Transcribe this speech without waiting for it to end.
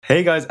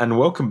Hey guys, and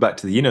welcome back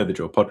to the You Know the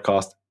Drill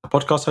podcast, a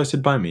podcast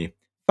hosted by me,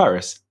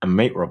 Faris, and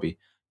mate Robbie,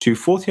 two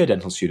fourth-year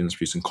dental students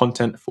producing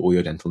content for all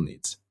your dental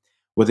needs.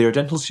 Whether you're a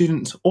dental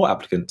student or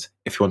applicant,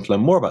 if you want to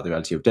learn more about the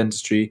reality of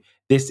dentistry,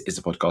 this is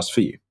the podcast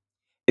for you.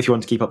 If you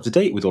want to keep up to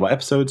date with all our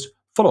episodes,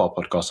 follow our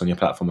podcast on your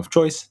platform of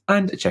choice,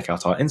 and check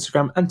out our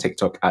Instagram and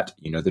TikTok at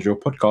You Know the Drill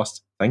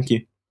podcast. Thank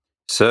you.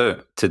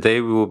 So,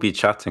 today we will be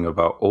chatting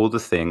about all the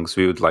things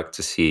we would like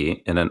to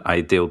see in an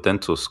ideal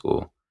dental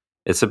school.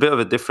 It's a bit of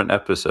a different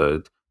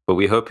episode, but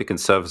we hope it can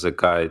serve as a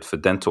guide for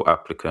dental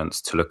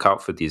applicants to look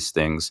out for these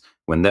things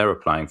when they're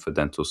applying for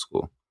dental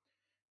school.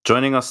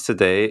 Joining us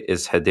today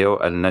is Hadeel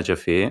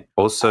Al-Najafi,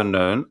 also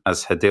known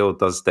as Hadeel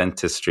Does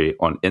Dentistry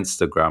on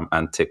Instagram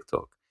and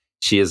TikTok.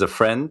 She is a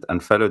friend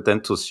and fellow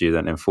dental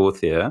student in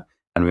fourth year,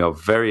 and we are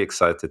very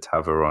excited to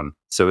have her on.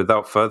 So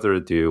without further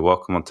ado,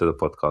 welcome onto the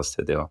podcast,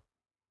 Hadeel.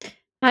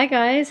 Hi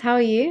guys, how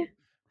are you?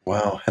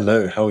 Wow,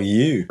 hello, how are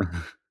you?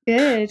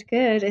 Good.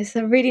 It's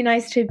really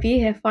nice to be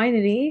here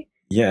finally.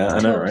 Yeah, I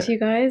know, right? To you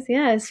guys.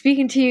 Yeah,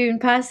 speaking to you in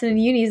person in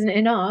uni isn't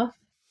enough.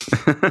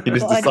 You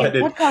just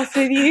decided, podcast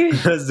with you.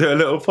 Let's do a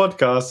little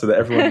podcast so that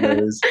everyone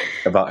knows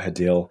about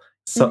Hadeel.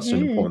 Such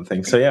an important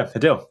thing. So yeah,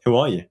 Hadeel, who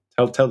are you?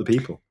 Tell the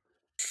people.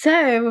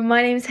 So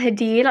my name's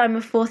Hadeel. I'm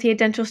a fourth year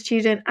dental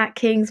student at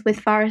King's with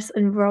Faris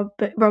and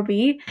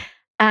Robbie.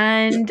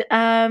 And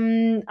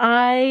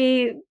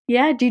I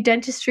do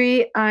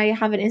dentistry. I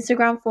have an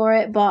Instagram for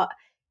it, but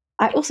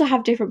I also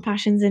have different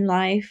passions in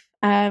life.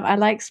 I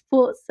like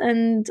sports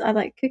and I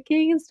like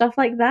cooking and stuff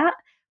like that.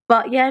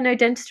 But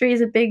dentistry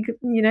is a big,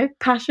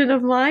 passion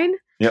of mine.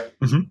 Yep.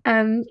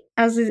 Mm-hmm.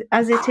 As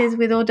it is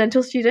with all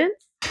dental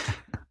students.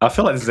 I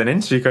feel like this is an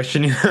interview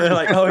question.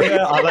 Like, oh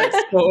yeah, I like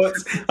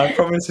sports. I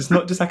promise it's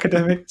not just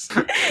academics.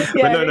 But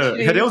no.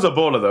 Hadeel's a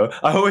baller though.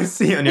 I always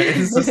see it on your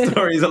Insta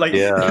stories. Like,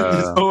 he's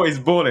always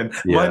balling.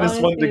 Yeah.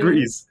 -1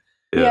 degrees.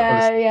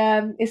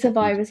 Yeah. It's a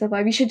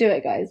vibe. You should do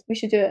it, guys. We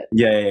should do it.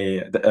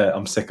 Yeah.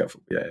 I'm sick of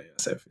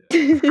safe.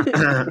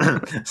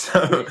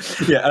 So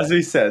as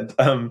we said,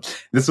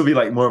 this will be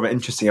like more of an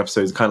interesting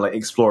episode, kind of like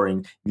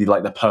exploring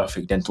the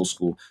perfect dental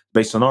school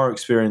based on our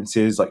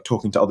experiences, like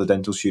talking to other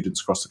dental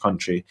students across the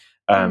country.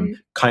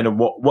 Kind of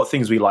what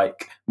things we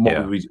like,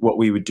 what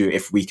we would do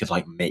if we could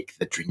like make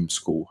the dream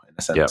school in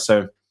a sense. Yeah.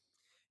 So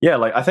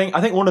I think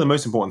one of the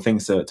most important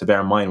things to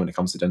bear in mind when it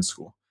comes to dental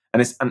school,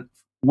 and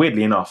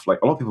weirdly enough, like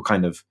a lot of people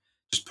kind of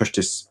just push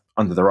this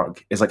under the rug,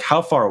 is like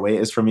how far away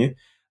it is from you.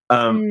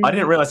 I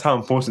didn't realize how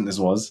important this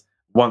was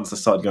once I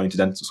started going to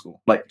dental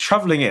school. Like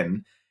traveling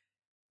in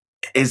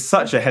is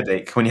such a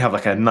headache when you have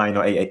like a 9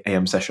 or 8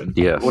 a.m. session.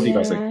 Yeah. What do you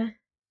guys think?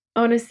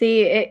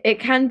 Honestly,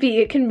 it can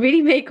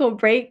really make or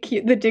break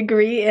the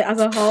degree as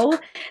a whole,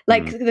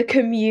 like the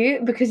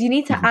commute, because you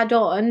need to add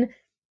on.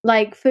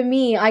 Like for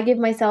me, I give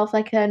myself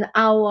like an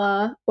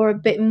hour or a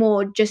bit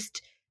more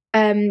just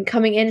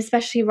coming in,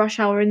 especially rush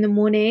hour in the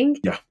morning.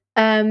 Yeah.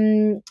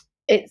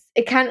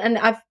 It can, and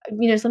I've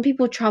some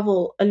people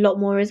travel a lot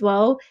more as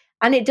well,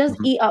 and it does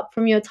eat up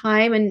from your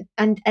time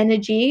and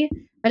energy.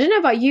 I don't know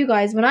about you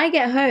guys, when I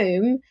get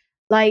home,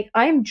 like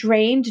I'm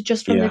drained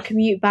just from the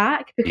commute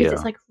back because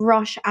it's like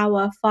rush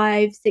hour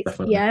 5-6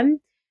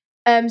 p.m.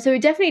 So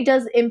it definitely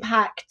does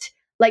impact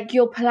like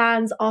your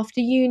plans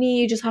after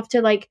uni. You just have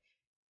to like,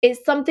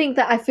 it's something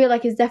that I feel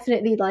like is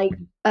definitely like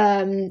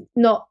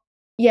not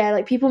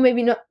like people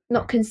maybe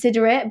not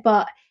consider it,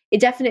 but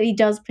it definitely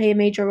does play a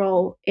major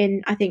role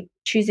in, I think,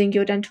 choosing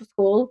your dental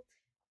school.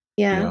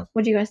 Yeah.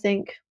 What do you guys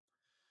think?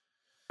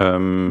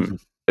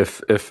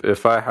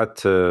 If I had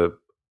to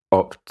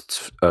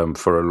opt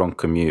for a long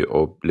commute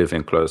or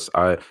living close,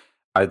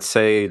 I'd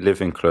say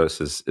living close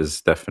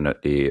is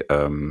definitely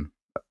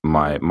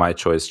my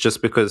choice,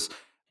 just because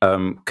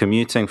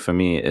commuting for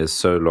me is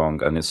so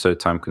long and it's so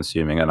time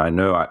consuming, and I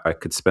know I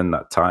could spend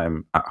that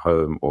time at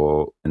home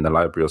or in the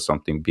library or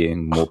something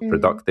being more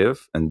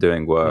productive and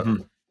doing work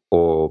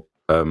or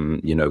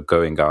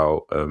going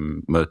out,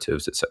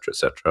 motives,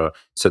 etc.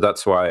 So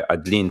that's why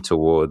I'd lean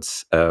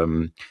towards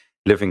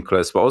living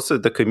close, but also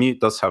the commute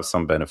does have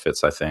some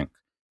benefits, I think.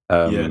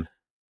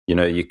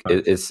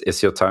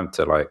 It's your time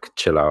to like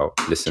chill out,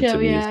 listen to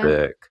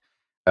music,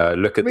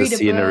 look at the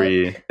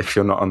scenery. If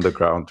you're not on the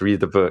ground, read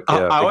the book.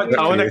 I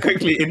want to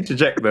quickly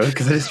interject though,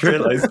 because I just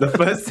realized the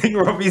first thing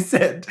Robbie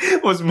said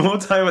was more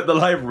time at the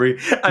library,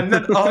 and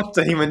then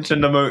after he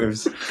mentioned the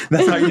motives.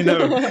 That's how you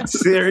know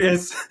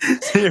serious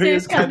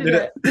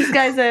candidate. This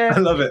guy's I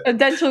love it. A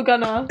dental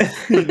gunner.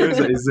 He knows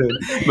what he's doing.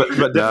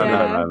 But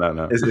definitely,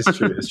 no. It's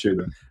true. It's true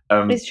though.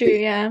 It's true.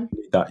 Yeah.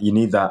 You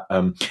need that.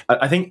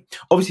 I think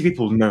obviously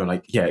people know,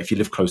 like, if you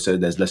live closer,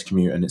 there's less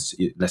commute and it's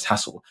less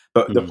hassle.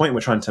 But the point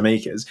we're trying to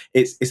make is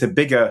it's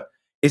bigger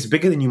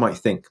than you might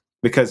think,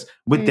 because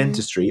with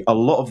dentistry, a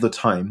lot of the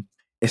time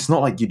it's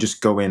not like you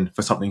just go in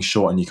for something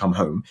short and you come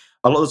home.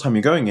 A lot of the time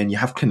you're going in, you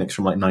have clinics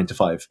from like 9 to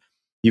 5.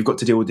 You've got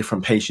to deal with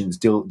different patients,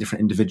 deal with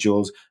different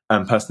individuals,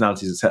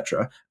 personalities,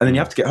 etc. And then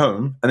you have to get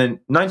home, and then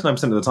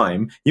 99% of the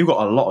time you've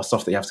got a lot of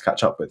stuff that you have to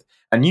catch up with,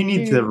 and you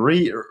need to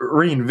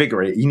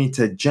reinvigorate. You need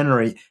to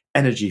generate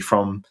energy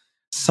from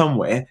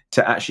somewhere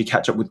to actually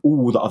catch up with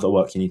all the other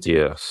work you need to do.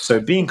 Yes. So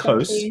being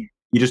close, Exactly.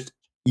 you just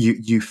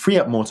you free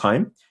up more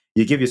time.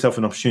 You give yourself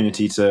an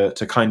opportunity to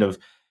kind of,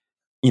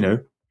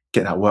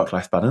 get that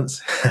work-life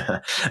balance.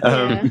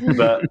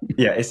 But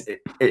yeah,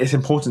 it's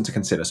important to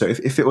consider. So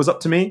if it was up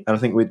to me, and I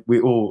think we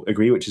all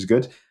agree, which is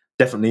good,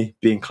 definitely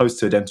being close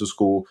to a dental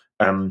school,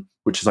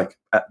 which is like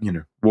at,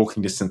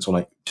 walking distance or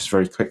like just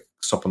very quick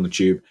stop on the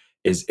tube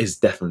is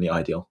definitely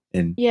ideal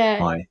in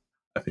my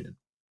opinion.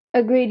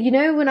 Agreed.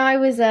 When I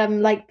was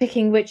like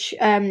picking which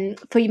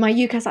for my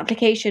UCAS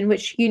application,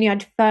 which uni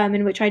I'd firm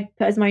and which I'd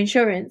put as my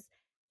insurance,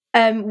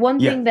 one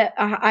thing that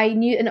I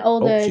knew an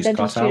older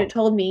dental student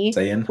told me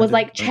was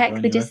like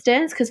check the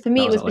distance, because for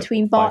me it was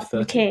between Barts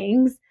and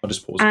Kings,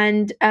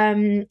 and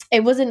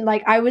it wasn't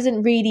like I was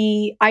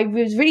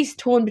really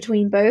torn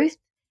between both,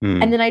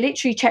 and then I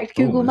literally checked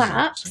Google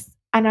Maps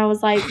and I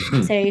was like,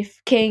 safe,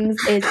 Kings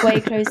is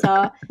way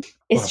closer.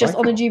 It's just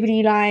on the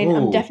Jubilee line.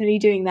 I'm definitely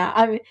doing that.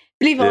 I mean,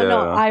 believe it or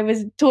not, I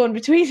was torn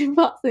between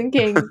Barts and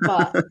Kings,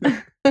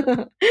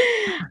 but.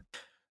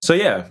 So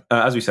yeah,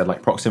 as we said,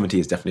 like proximity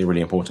is definitely a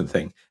really important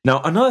thing.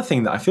 Now, another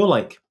thing that I feel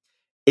like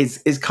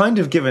is kind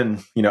of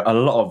given, a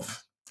lot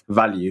of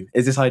value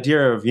is this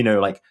idea of,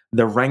 like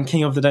the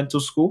ranking of the dental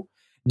school.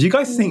 Do you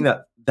guys think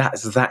that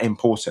that's that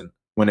important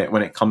when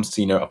it comes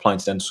to, applying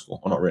to dental school,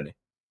 or not really?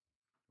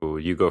 Oh,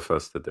 you go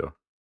first, Adele.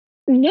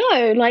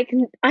 No, like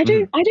I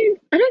don't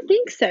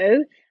think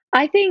so.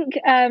 I think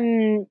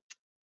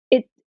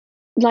it's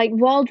like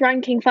world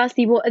ranking.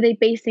 Firstly, what are they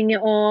basing it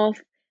off?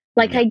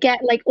 Like I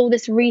get like all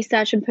this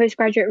research and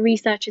postgraduate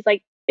research is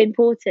like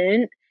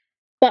important,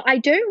 but I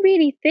don't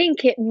really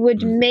think it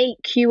would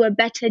make you a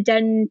better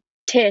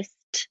dentist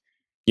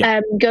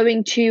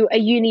going to a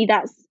uni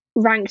that's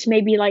ranked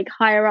maybe like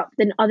higher up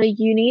than other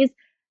unis.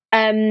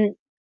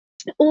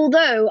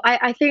 Although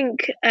I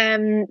think,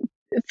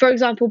 for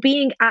example,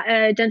 being at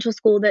a dental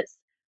school that's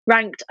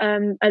ranked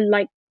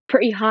like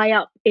pretty high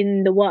up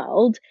in the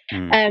world,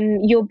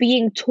 you're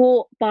being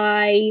taught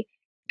by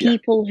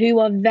people who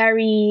are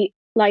very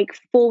like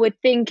forward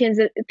thinkers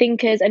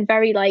and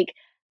very like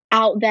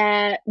out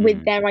there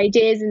with their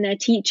ideas and their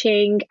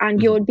teaching,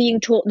 and you're being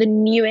taught the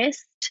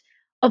newest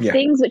of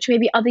things which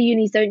maybe other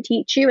unis don't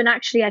teach you. And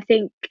actually, I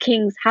think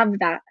Kings have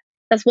that.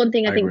 That's one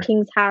thing I think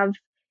Kings have.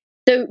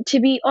 So to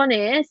be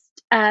honest,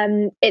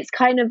 it's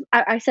kind of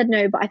I said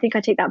no, but I think I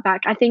take that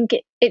back. I think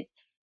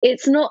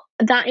it's not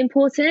that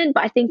important,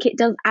 but I think it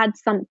does add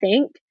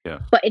something. Yeah.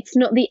 But it's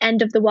not the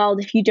end of the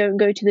world if you don't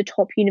go to the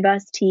top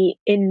university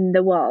in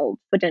the world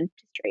for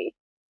dentistry.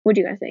 What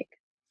do you guys think?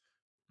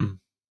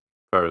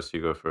 Faris,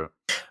 you go for it.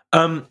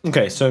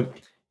 Okay, so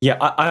yeah,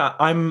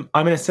 I'm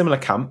in a similar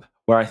camp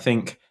where I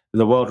think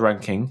the world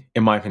ranking,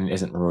 in my opinion,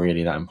 isn't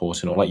really that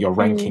important, or like your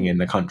ranking in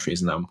the country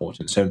isn't that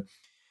important. So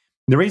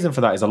the reason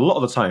for that is a lot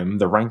of the time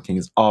the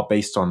rankings are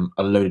based on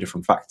a load of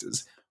different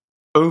factors.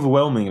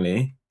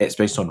 Overwhelmingly, it's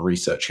based on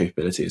research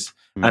capabilities.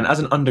 And as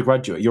an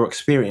undergraduate, your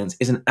experience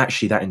isn't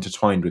actually that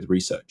intertwined with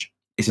research.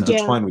 It's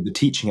intertwined with the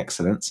teaching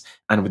excellence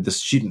and with the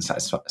student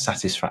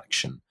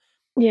satisfaction.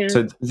 Yeah.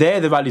 So they're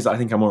the values that I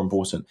think are more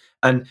important.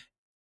 And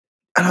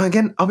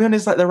again, I'll be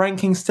honest, like the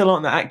rankings still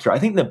aren't that accurate. I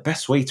think the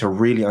best way to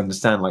really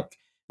understand like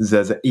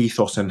the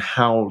ethos and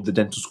how the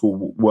dental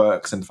school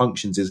works and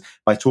functions is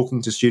by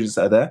talking to students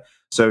that are there.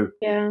 So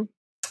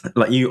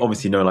like you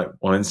obviously know, like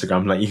on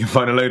Instagram, like you can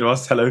find a load of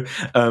us, hello.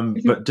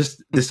 But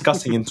just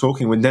discussing and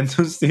talking with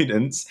dental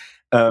students,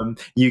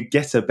 you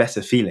get a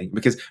better feeling,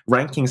 because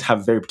rankings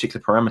have very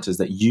particular parameters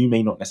that you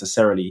may not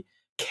necessarily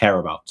care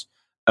about.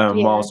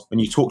 Whilst when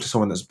you talk to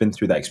someone that's been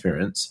through that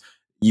experience,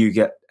 you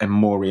get a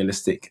more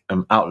realistic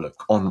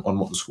outlook on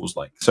what the school's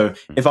like. So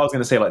if I was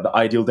going to say like the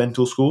ideal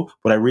dental school,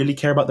 would I really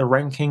care about the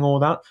ranking or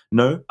that?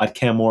 No, I'd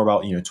care more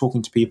about,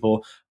 talking to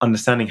people,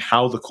 understanding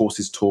how the course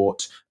is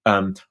taught,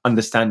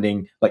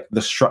 understanding like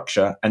the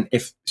structure, and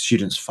if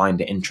students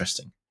find it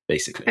interesting,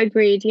 basically.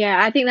 Agreed.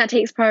 Yeah, I think that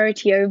takes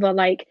priority over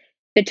like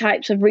the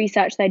types of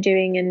research they're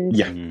doing. And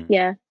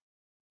Yeah,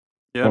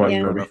 right,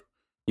 fair enough.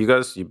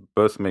 You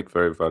both make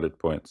very valid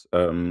points.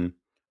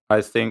 I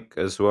think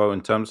as well,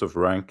 in terms of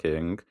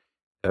ranking,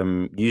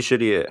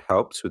 usually it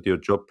helps with your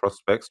job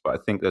prospects, but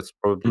I think that's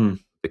probably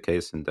the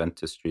case in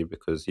dentistry,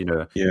 because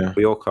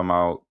we all come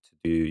out to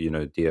do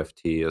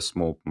DFT. A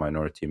small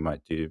minority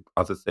might do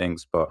other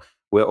things, but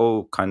we're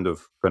all kind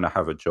of going to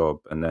have a job,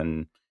 and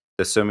then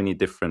there's so many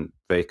different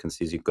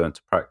vacancies. You go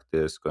into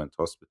practice, go into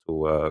hospital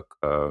work.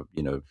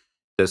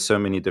 There's so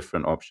many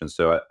different options.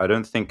 So I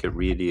don't think it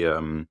really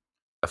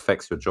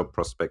affects your job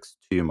prospects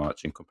too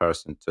much in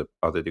comparison to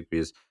other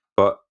degrees,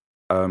 but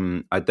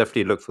I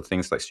definitely look for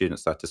things like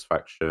student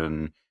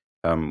satisfaction,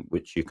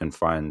 which you can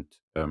find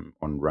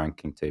on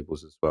ranking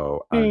tables as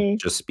well. And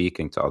just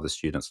speaking to other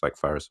students, like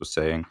Faris was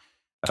saying,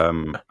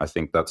 I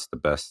think that's the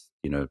best,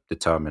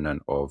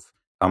 determinant of,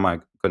 am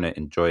I going to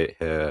enjoy it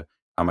here?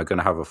 Am I going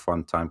to have a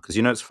fun time? Because,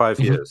 it's 5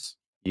 years.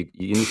 You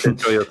need to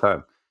enjoy your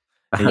time.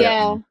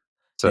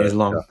 So it's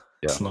long.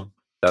 Yeah. It's long.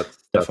 That's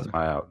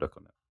my outlook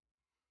on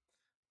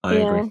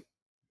it.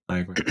 I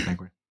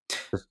agree.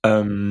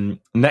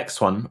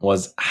 Next one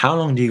was, how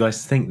long do you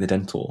guys think the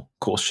dental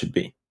course should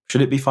be?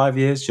 Should it be 5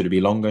 years? Should it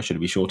be longer? Should it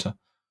be shorter?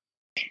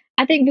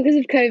 I think because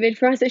of COVID,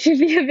 for us, it should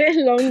be a bit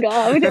longer.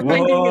 I wouldn't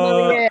mind doing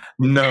another year.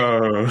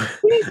 No.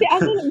 Seriously, I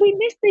mean, we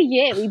missed a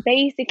year. We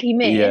basically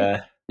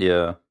missed.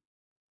 Yeah.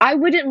 I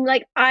wouldn't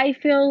I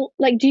feel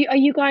like, are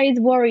you guys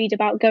worried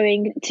about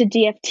going to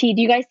DFT?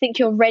 Do you guys think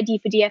you're ready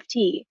for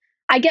DFT?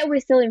 I get we're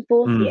still in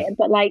fourth year,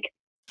 but like,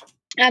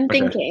 I'm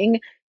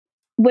thinking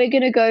we're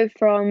going to go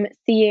from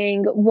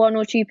seeing 1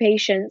 or 2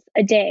 patients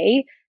a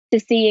day to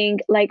seeing,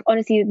 like,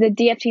 honestly, the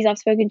DFTs I've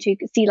spoken to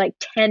see like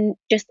 10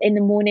 just in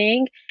the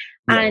morning.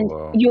 And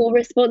you're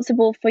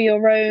responsible for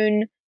your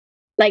own,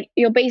 like,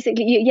 you're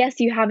basically, yes,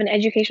 you have an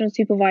educational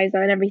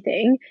supervisor and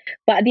everything,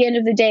 but at the end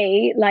of the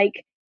day,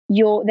 like,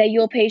 they're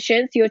your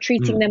patients, you're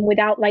treating them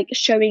without like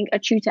showing a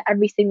tutor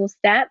every single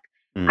step.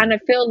 And I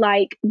feel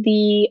like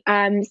the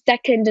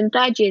second and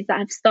third years that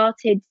have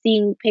started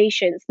seeing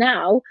patients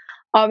now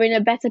are in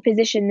a better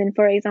position than,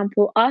 for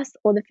example, us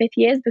or the 5th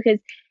years, because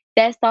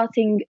they're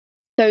starting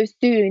so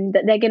soon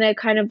that they're going to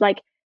kind of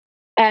like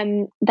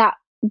that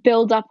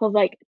build up of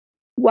like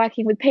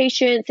working with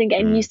patients and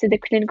getting used to the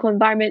clinical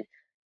environment.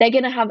 They're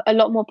going to have a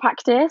lot more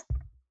practice.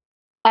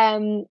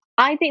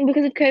 I think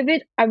because of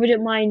COVID, I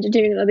wouldn't mind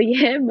doing another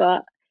year,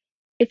 but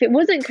if it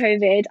wasn't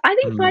COVID, I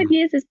think 5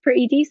 years is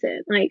pretty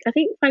decent. Like, I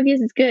think 5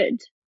 years is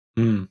good.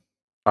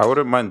 I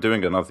wouldn't mind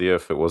doing another year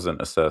if it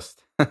wasn't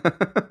assessed.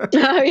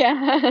 Oh,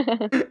 yeah.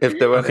 If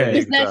there were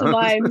just there for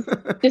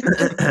vibes.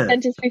 Just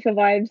dentistry for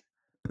vibes.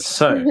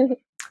 So,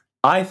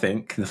 I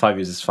think the 5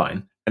 years is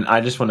fine. And I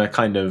just want to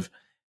kind of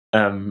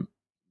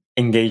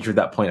engage with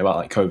that point about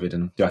like COVID,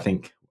 and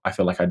I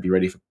feel like I'd be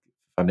ready for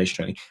foundation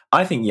training.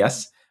 I think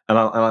yes, and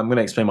I'm going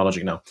to explain my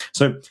logic now.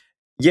 So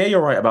yeah,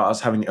 you're right about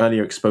us having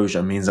earlier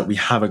exposure means that we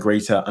have a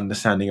greater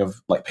understanding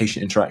of like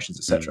patient interactions,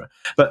 etc.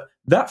 But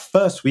that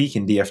first week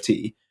in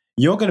DFT,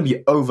 you're going to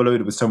be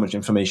overloaded with so much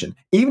information.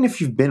 Even if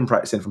you've been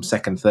practicing from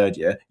 2nd, 3rd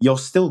year, you're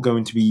still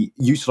going to be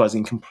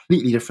utilizing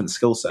completely different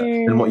skill set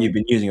than what you've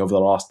been using over the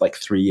last like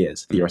 3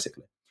 years,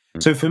 theoretically.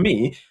 So for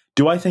me,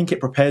 do I think it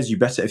prepares you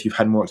better if you've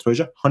had more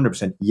exposure?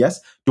 100%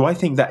 yes. Do I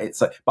think that it's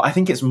like, but I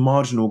think it's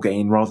marginal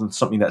gain rather than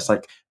something that's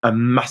like a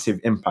massive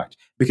impact,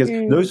 because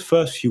those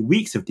first few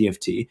weeks of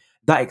DFT,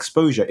 that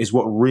exposure is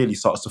what really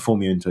starts to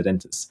form you into a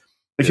dentist.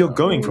 If you're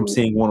going from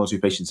seeing 1 or 2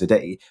 patients a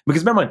day,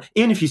 because bear in mind,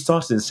 even if you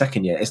started in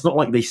 2nd year, it's not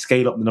like they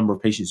scale up the number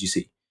of patients you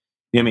see.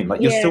 You know what I mean?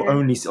 Like you're still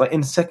only like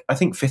in I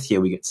think 5th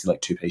year we get to see like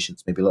 2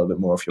 patients, maybe a little bit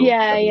more if you're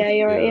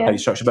you're right.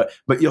 Structure,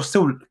 but you're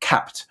still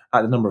capped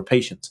at the number of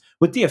patients.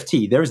 With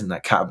DFT, there isn't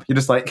that cap. You're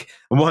just like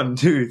 1,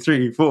 2,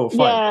 3, 4,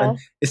 5, and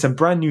it's a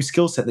brand new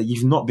skill set that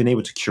you've not been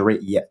able to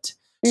curate yet.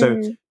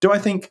 So do I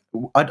think,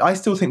 I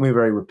still think we're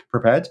very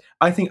prepared.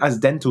 I think as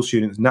dental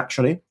students,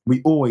 naturally,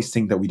 we always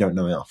think that we don't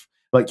know enough.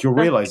 Like you'll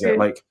realize it,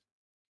 like,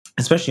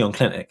 especially on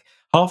clinic,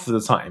 half of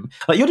the time,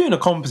 like you're doing a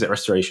composite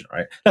restoration,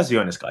 right? Let's be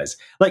honest, guys.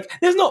 Like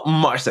there's not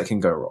much that can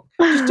go wrong.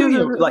 Just do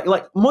your like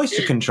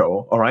moisture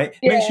control, all right?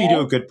 Make sure you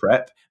do a good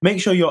prep. Make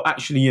sure you're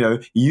actually,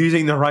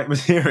 using the right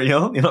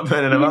material. You're not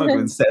putting an amalgam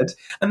instead,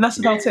 and that's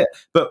about it.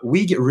 But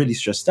we get really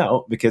stressed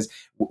out because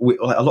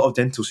a lot of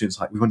dental students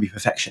we want to be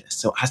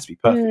perfectionists, so it has to be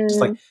perfect. It's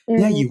like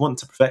you want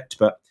to perfect,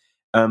 but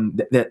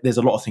there's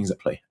a lot of things at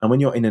play. And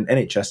when you're in an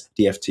NHS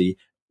DFT,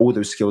 all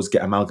those skills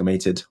get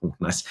amalgamated. Oh,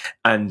 nice.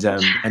 And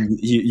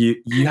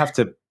you have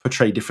to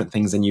portray different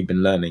things than you've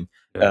been learning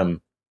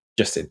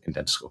just in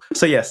dental school.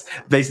 So yes,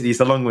 basically it's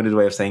a long-winded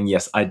way of saying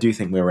yes, I do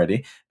think we're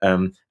ready.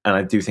 And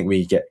I do think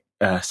we get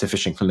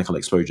sufficient clinical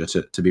exposure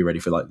to be ready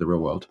for like the real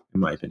world, in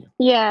my opinion.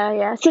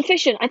 Yeah.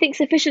 Sufficient. I think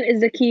sufficient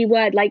is the key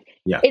word. Like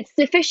it's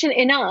sufficient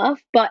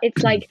enough, but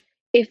it's like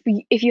if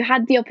you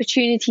had the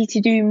opportunity to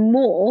do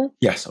more.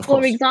 Yes, of course.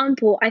 For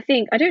example, I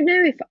don't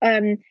know if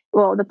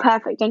the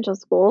Perfect Dental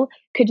School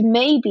could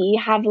maybe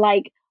have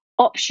like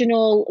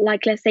optional,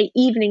 like let's say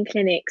evening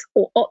clinics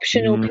or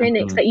optional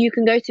clinics that you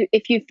can go to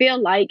if you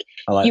feel like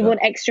you want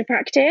extra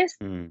practice.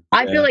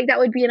 I feel like that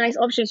would be a nice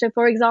option. So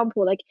for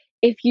example, like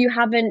if you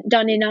haven't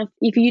done enough,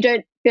 if you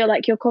don't feel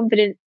like you're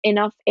confident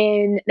enough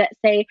in, let's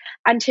say,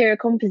 anterior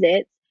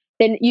composites,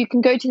 then you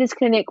can go to this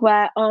clinic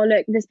where, oh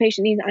look, this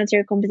patient needs an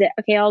anterior composite.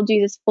 Okay, I'll do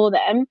this for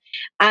them.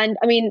 And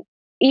I mean,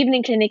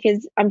 evening clinic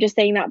is, I'm just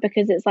saying that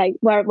because it's like,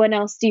 when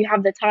else do you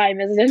have the time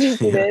as a dental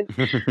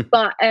student?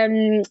 But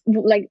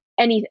like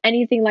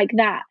anything like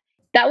that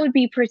would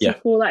be pretty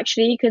cool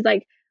actually, because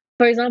like,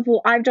 for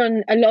example, I've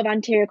done a lot of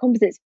anterior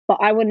composites, but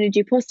I want to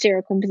do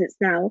posterior composites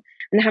now,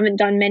 and I haven't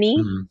done many.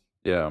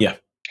 Yeah.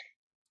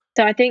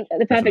 So I think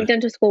the Perfect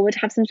Dental School would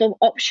have some sort of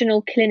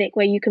optional clinic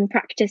where you can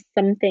practice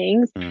some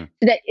things, so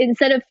that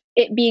instead of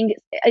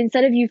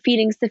you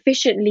feeling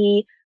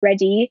sufficiently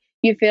ready,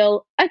 you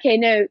feel, okay,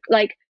 no,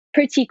 like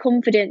pretty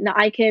confident that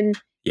I can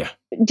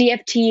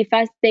DFT,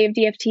 first day of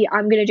DFT,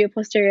 I'm going to do a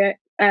posterior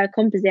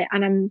composite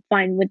and I'm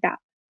fine with that.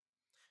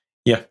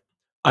 Yeah,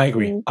 I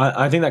agree.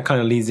 I think that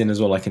kind of leads in as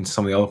well, like into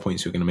some of the other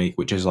points you're going to make,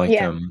 which is like,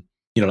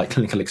 like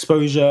clinical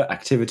exposure,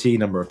 activity,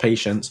 number of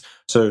patients.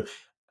 So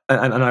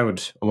and I want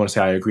to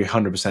say I agree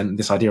 100%.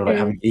 This idea of like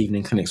having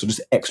evening clinics or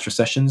just extra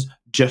sessions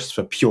just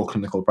for pure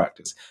clinical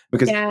practice,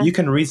 because you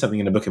can read something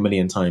in a book a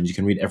million times, you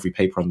can read every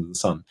paper under the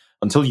sun,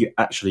 until you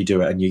actually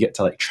do it and you get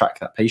to like track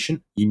that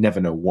patient, you never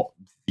know what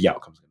the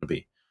outcome's going to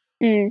be.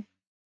 You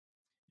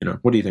know,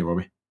 what do you think,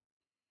 Robbie?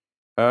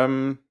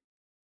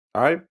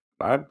 I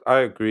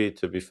agree.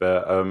 To be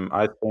fair,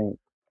 I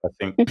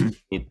think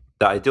the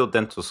ideal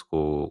dental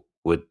school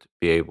would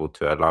be able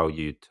to allow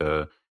you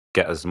to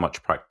get as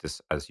much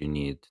practice as you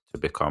need to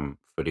become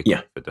fully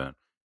confident.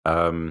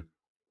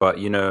 But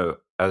you know,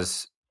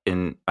 as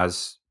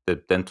the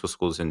dental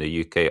schools in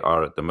the UK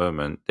are at the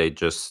moment, they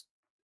just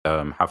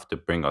have to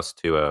bring us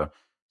to a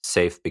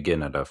safe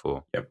beginner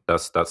level.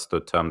 That's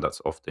the term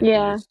that's often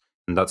used,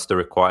 and that's the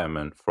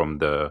requirement from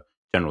the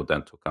General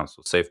Dental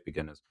Council, safe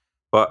beginners.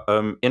 But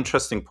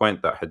interesting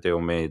point that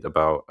Hadil made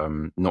about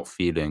not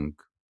feeling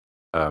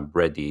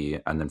ready,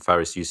 and then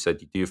Faris, you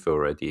said you do feel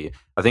ready.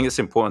 I think it's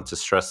important to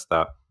stress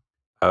that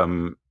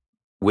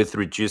with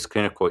reduced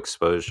clinical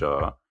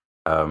exposure,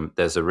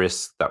 there's a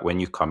risk that when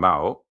you come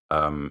out,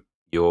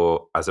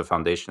 you're, as a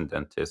foundation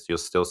dentist, you're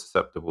still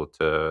susceptible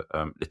to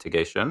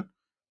litigation,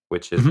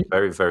 which is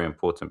very, very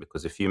important,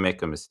 because if you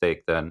make a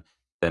mistake, then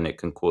it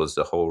can cause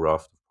a whole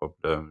raft of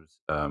problems.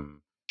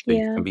 So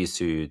you can be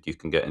sued, you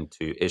can get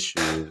into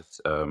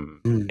issues,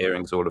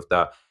 hearings, all of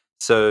that.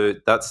 So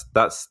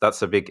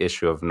that's a big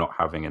issue of not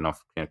having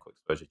enough clinical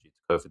exposure due to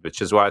COVID,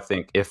 which is why I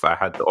think if I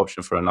had the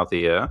option for another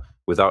year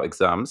without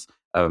exams,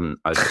 I'd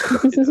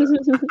definitely do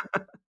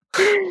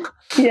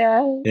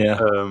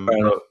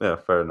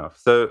that. Fair enough.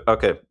 So,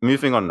 okay,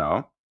 moving on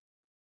now.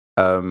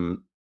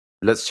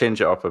 Let's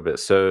change it up a bit.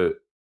 So,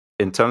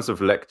 in terms of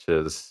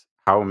lectures,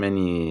 how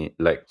many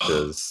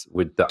lectures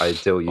would the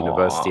ideal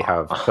university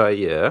have per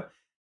year?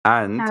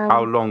 And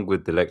how long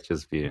would the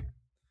lectures be?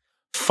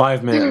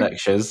 5-minute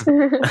lectures. 5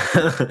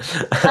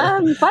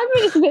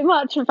 minutes is a bit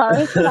much for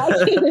Faris.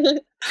 That's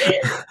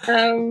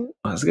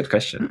a good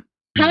question.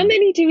 How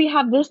many do we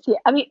have this year?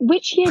 I mean,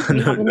 which year do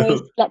we have the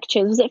most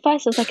lectures? Was it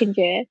first or second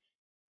year?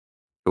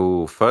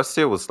 Oh, first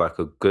year was like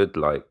a good,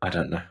 like, I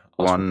don't know.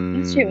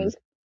 First year was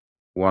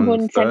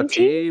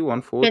 130,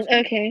 140.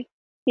 Okay.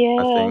 Yeah.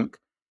 I think.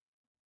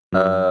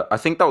 I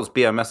think that was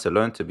BMS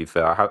alone, to be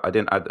fair. I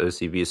didn't add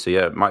OCB, so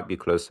yeah, it might be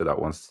close to that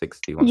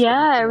 160, 170.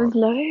 Yeah, it was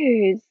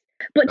loads.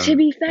 But to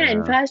be fair,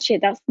 in first year,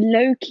 that's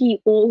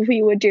low-key all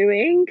we were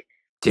doing.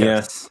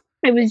 Yes.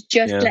 It was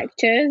just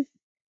lectures.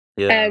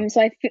 Yeah.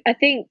 So I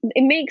think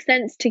it makes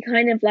sense to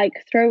kind of like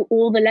throw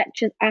all the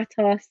lectures at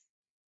us.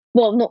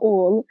 Well, not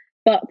all,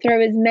 but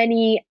throw as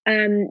many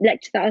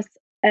lectures at us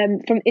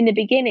from in the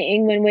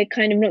beginning when we're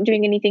kind of not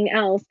doing anything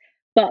else.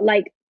 But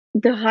like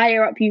the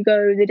higher up you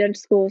go, the dental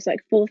schools, like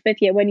 4th,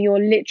 5th year, when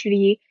you're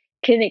literally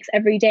clinics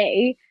every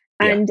day,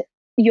 and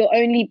your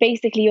only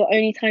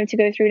time to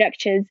go through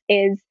lectures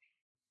is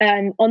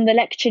on the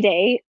lecture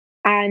day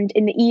and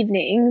in the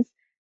evenings.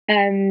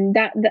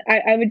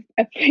 I would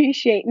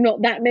appreciate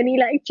not that many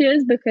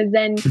lectures, because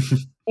then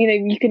you know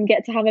you can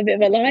get to have a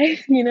bit of a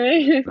life. You know,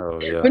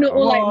 we're not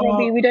all like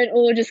Robbie. We don't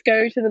all just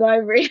go to the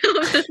library.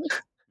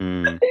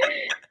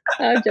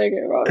 I'm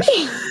joking,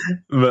 Robbie.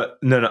 But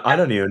no, I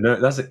don't even know.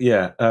 That's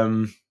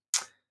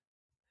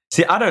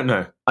see, I don't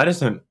know. I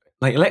just don't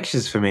like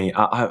lectures. For me,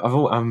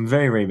 I'm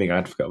very, very big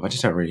advocate of. I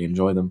just don't really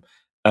enjoy them.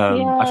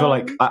 I feel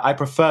like I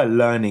prefer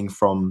learning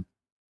from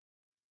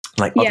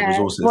like other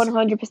resources. 100%.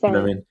 You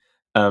know what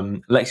I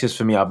mean? Lectures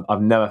for me,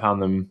 I've never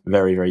found them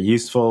very, very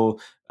useful.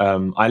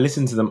 I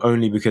listen to them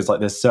only because like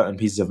there's certain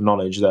pieces of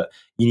knowledge that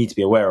you need to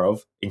be aware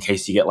of in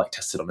case you get like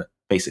tested on it,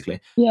 basically.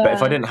 But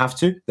if I didn't have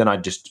to, then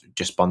I'd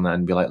just bun that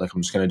and be like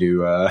I'm just going to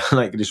do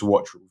like just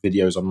watch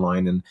videos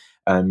online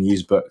and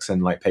use books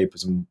and like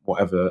papers and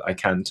whatever I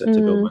can to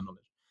build my knowledge.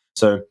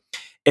 So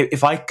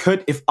if I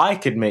could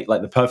make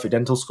like the perfect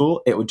dental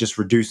school, it would just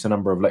reduce the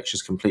number of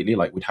lectures completely.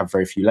 Like we'd have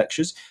very few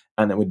lectures,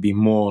 and it would be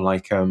more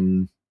like I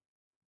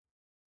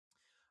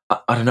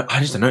don't know. I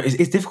just don't know.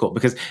 It's difficult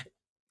because,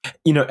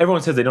 you know,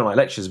 everyone says they don't like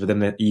lectures, but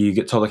then you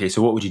get told, okay,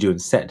 so what would you do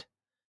instead?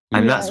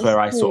 And that's where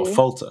I sort of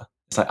falter.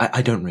 It's like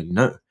I don't really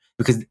know,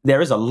 because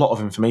there is a lot of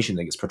information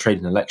that gets portrayed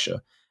in a lecture,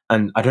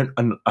 and I don't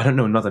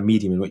know another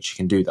medium in which you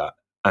can do that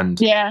and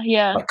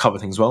like cover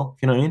things well.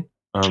 You know what I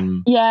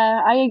mean?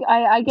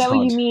 I get what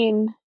you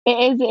mean.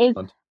 It is,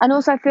 and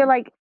also I feel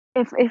like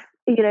if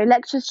you know,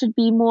 lectures should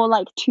be more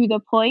like to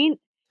the point.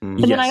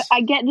 But then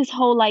I get this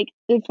whole like,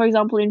 for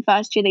example, in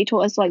first year they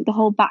taught us like the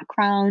whole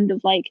background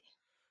of like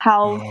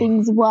how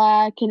things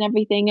work and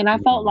everything, and I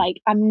felt like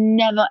I'm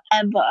never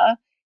ever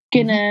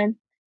gonna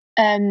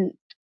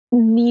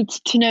need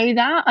to know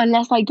that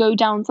unless I go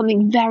down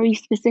something very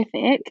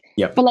specific.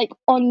 But like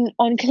on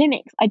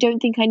clinics, I don't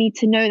think I need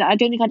to know that. I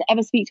don't think I'd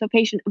ever speak to a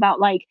patient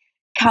about like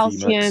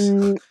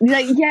calcium,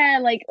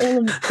 like all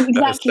of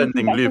exactly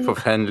ascending loop of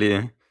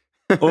Henle.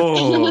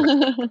 Or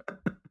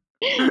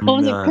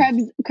was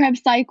it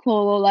Krebs cycle,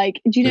 or like,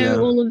 do you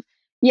know all of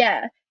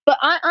But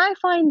I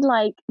find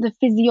like the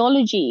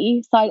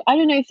physiology side, I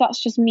don't know if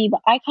that's just me,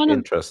 but I kind of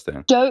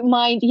Interesting. don't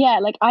mind. Yeah,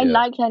 like I Yeah.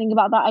 like learning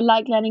about that. I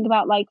like learning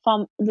about like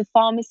the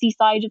pharmacy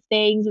side of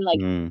things, and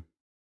like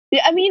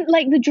I mean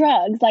like the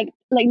drugs, like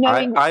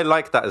knowing. I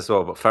like that as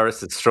well, but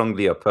Ferris is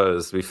strongly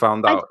opposed. We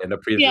found out in a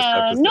previous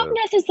Not episode.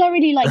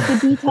 necessarily like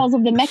the details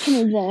of the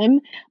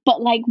mechanism,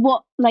 but like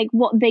what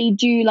they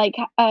do, like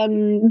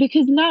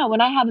because now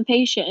when I have a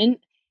patient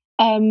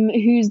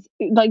who's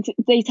like,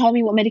 they tell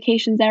me what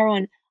medications they're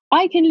on,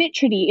 I can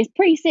literally, it's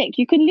pretty sick,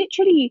 you can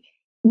literally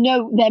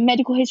know their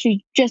medical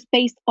history just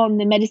based on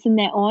the medicine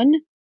they're on.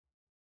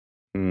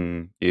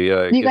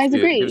 Yeah, Do you guys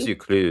agree? It gives you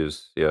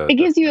clues. Yeah, it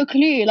gives you a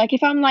clue. Like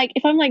if I'm like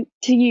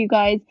to you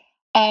guys,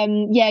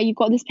 yeah, you've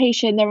got this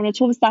patient, they're on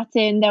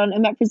atorvastatin, they're on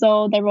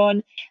omeprazole, they're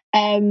on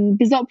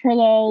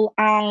bisoprolol,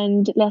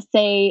 and let's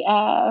say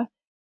I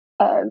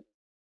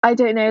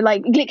don't know,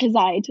 like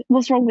gliclazide.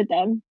 What's wrong with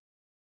them?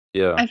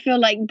 Yeah, I feel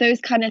like those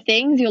kind of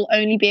things you'll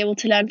only be able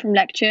to learn from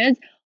lectures.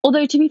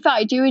 Although to be fair,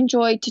 I do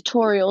enjoy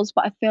tutorials,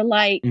 but I feel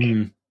like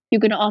you're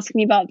going to ask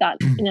me about that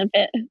in a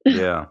bit.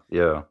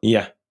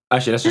 yeah.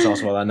 Actually, let's just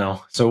ask about that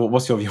now. So,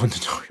 what's your view on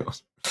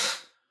tutorials?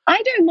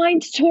 I don't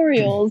mind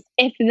tutorials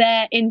if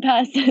they're in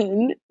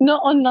person,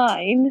 not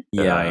online.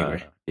 Yeah, I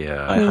agree.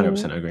 Yeah, I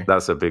 100% agree.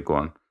 That's a big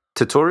one.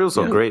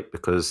 Tutorials are great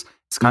because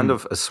it's kind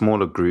of a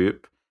smaller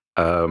group,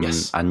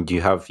 and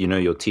you have,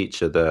 your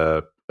teacher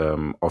there,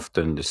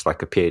 often just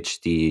like a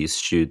PhD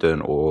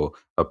student or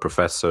a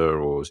professor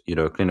or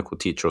a clinical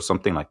teacher or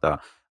something like that,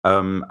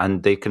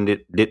 and they can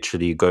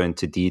literally go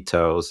into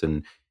details,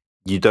 and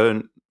you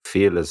don't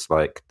feel as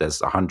like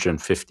there's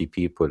 150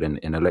 people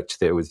in a lecture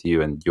theatre with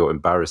you and you're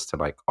embarrassed to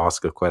like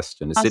ask a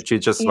question. It's literally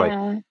just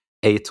like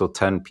 8 or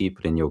 10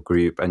 people in your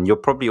group, and you're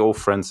probably all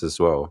friends as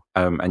well,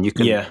 and you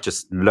can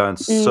just learn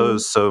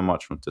so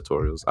much from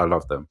tutorials. I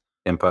love them.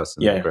 In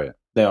person, they're great.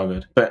 They are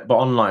good, but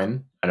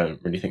online I don't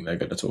really think they're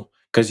good at all,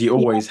 because you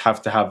always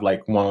have to have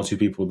like 1 or 2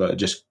 people that are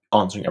just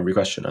answering every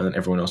question, and then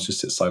everyone else just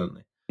sits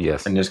silently.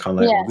 Yes, and you're just kind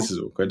of like, well, this is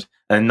awkward.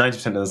 And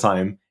 90% of the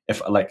time,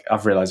 if like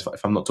I've realized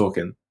if I'm not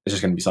talking, it's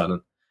just going to be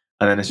silent.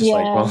 And then it's just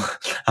like, well,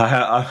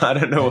 I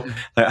don't know.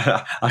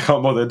 I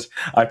can't bothered.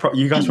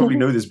 You guys probably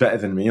know this better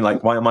than me.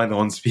 Like, why am I the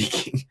one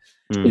speaking?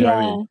 You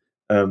know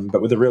what I mean?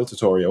 But with a real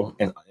tutorial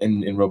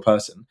in real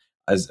person,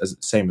 as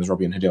same as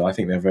Robbie and Hadil, I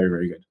think they're very,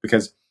 very good.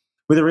 Because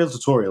with a real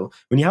tutorial,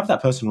 when you have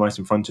that person right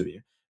in front of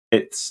you,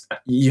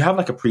 you have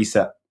like a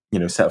preset,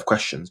 set of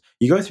questions.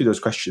 You go through those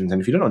questions,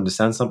 and if you don't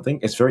understand something,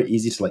 it's very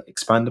easy to like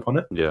expand upon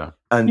it. Yeah.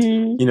 And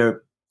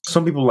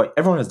some people, like,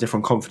 everyone has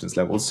different confidence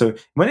levels. So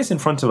when it's in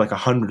front of like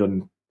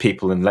 100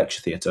 people in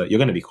lecture theatre, you're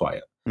going to be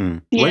quiet.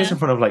 When it's in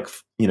front of like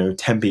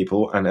 10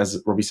 people, and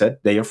as Robbie said,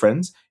 they're your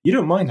friends, you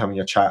don't mind having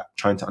a chat,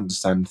 trying to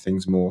understand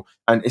things more,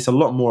 and it's a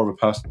lot more of a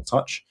personal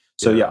touch.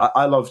 So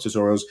I love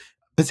tutorials.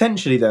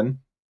 Potentially then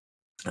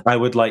I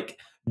would like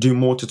do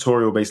more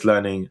tutorial based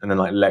learning, and then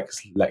like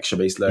lecture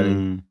based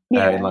learning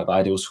in like the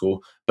ideal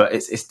school. But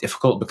it's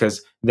difficult,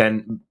 because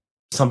then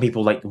some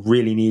people like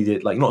really need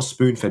it, like not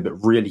spoon fed, but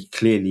really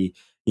clearly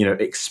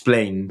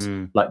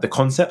explained like the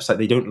concepts. Like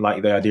they don't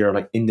like the idea of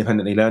like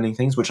independently learning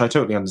things, which I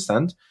totally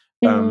understand.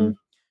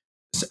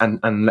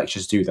 And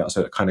lectures do that,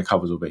 so it kind of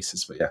covers all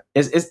bases. But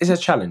it's a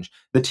challenge.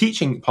 The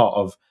teaching part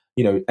of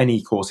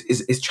any course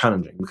is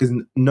challenging, because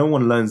no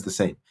one learns the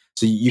same.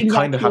 So you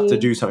kind of have to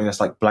do something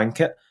that's like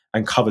blanket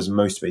and covers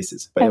most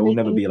bases, but it will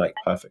never be like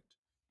perfect.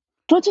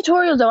 For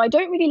tutorials though, I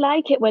don't really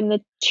like it when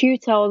the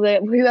tutor or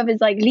whoever's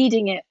like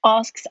leading it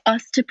asks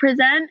us to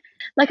present.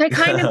 Like I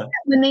kind of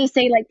when they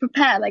say like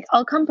prepare, like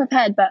I'll come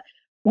prepared, but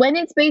when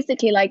it's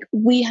basically like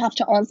we have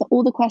to answer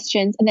all the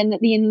questions, and then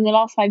in the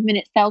last 5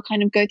 minutes they'll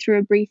kind of go through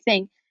a brief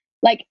thing.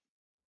 Like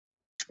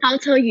I'll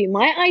tell you,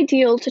 my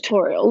ideal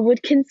tutorial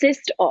would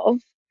consist of,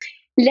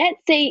 let's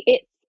say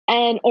it's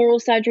an oral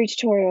surgery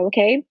tutorial,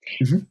 okay?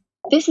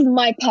 This is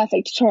my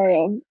perfect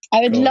tutorial.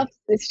 I would love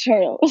this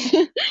tutorial.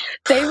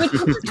 They would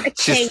give us a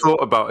She's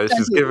thought about it.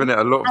 She's given it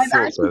a lot of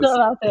thought. I've actually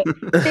thought about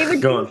it. They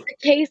would give us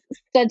a case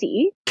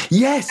study.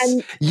 Yes.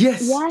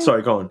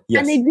 Sorry, go on.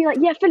 Yes. And they'd be like,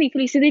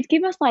 fully. So they'd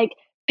give us like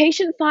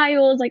patient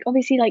files, like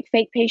obviously like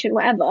fake patient,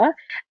 whatever.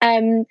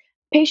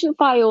 Patient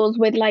files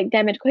with like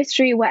their medical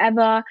history,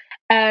 whatever.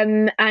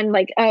 And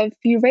like a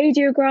few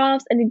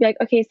radiographs. And they'd be like,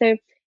 okay, so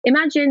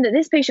imagine that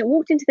this patient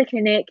walked into the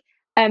clinic.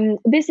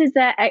 This is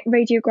their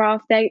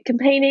radiograph. They're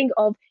complaining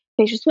of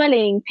facial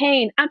swelling,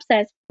 pain,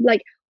 abscess,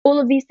 like all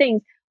of these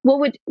things. What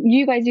would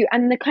you guys do?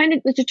 And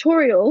the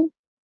tutorial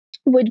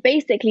would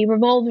basically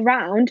revolve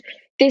around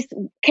this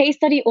case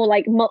study, or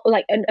like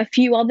a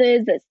few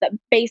others that's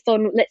based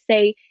on, let's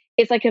say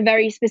it's like a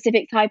very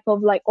specific type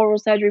of like oral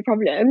surgery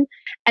problem,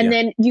 and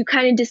then you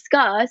kind of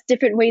discuss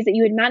different ways that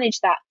you would manage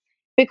that.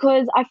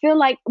 Because I feel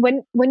like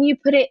when you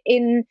put it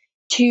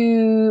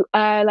into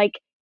like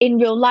in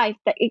real life,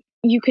 that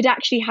you could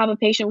actually have a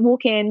patient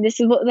walk in, this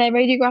is what their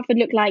radiograph would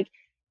look like,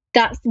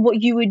 that's what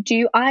you would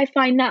do. I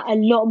find that a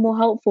lot more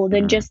helpful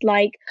than just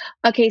like,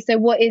 okay, so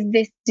what is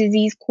this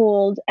disease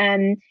called,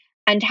 and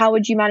how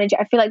would you manage it?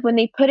 I feel like when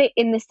they put it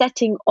in the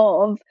setting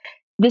of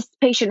this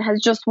patient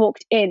has just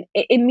walked in,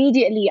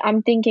 immediately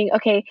I'm thinking,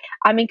 okay,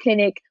 I'm in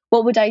clinic.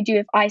 What would I do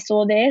if I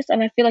saw this?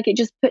 And I feel like it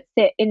just puts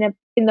it in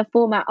the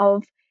format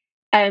of,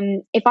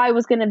 if I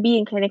was going to be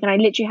in clinic and I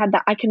literally had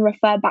that, I can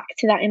refer back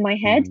to that in my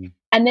head.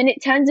 And then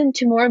it turns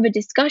into more of a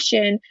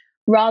discussion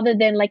rather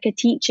than like a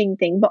teaching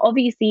thing. But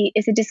obviously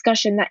it's a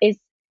discussion that is,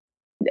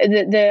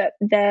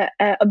 the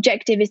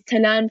objective is to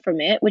learn from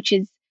it, which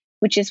is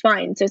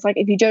fine. So it's like,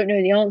 if you don't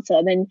know the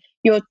answer, then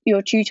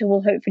your tutor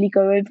will hopefully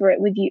go over it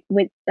with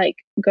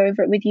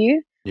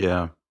you.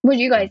 Yeah. What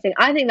do you guys think?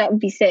 I think that would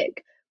be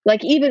sick.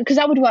 Like, even because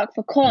that would work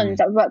for cons,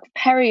 that would work for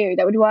perio,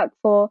 that would work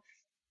for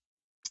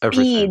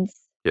Everything. peds.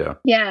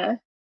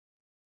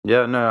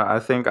 Yeah. No, I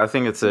think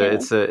it's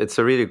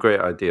a really great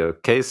idea.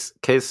 Case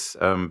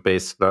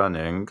based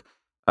learning.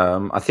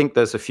 I think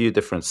there's a few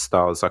different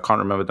styles. I can't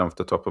remember them off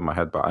the top of my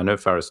head, but I know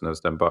Faris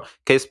knows them. But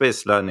case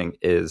based learning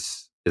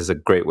is a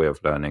great way of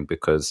learning,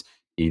 because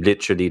you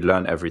literally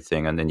learn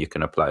everything and then you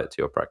can apply it to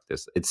your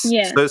practice. It's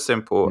so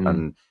simple,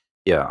 and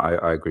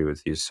I agree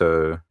with you.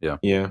 So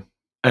yeah.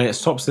 And it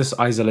stops this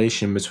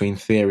isolation between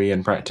theory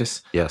and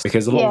practice. Yes.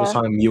 Because a lot of the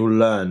time you'll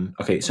learn,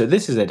 okay, so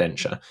this is a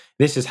denture.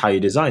 This is how you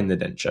design the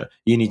denture.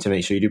 You need to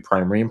make sure you do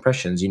primary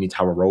impressions. You need to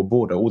have a roll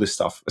border, all this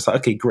stuff. It's like,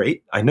 okay,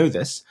 great, I know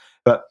this.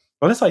 But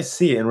unless I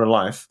see it in real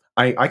life,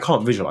 I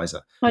can't visualize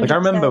it. 100%. Like, I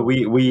remember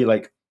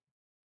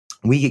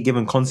we get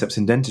given concepts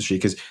in dentistry,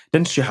 because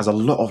dentistry has a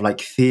lot of like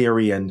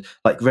theory and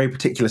like very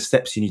particular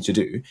steps you need to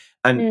do.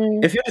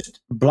 And if you're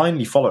just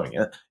blindly following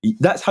it,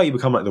 that's how you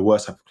become like the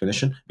worst type of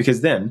clinician. Because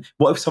then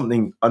what if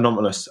something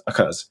anomalous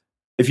occurs?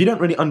 If you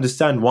don't really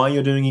understand why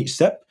you're doing each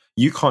step,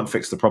 you can't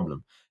fix the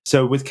problem.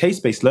 So with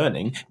case-based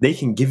learning, they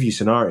can give you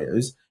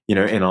scenarios, in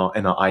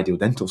our ideal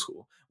dental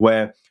school,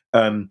 where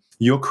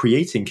you're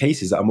creating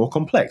cases that are more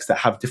complex, that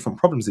have different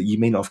problems that you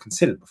may not have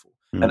considered before.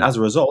 And as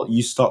a result,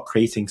 you start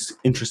creating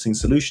interesting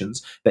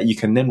solutions that you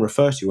can then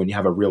refer to when you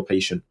have a real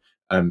patient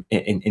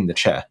in the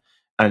chair.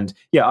 And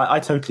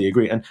I totally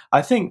agree. And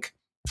I think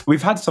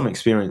we've had some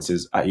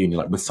experiences at uni,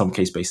 like with some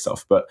case-based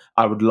stuff, but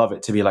I would love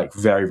it to be like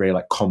very, very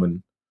like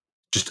common,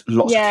 just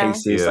lots of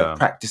cases, like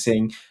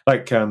practicing,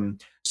 like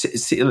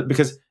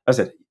because as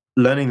I said,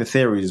 learning the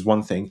theory is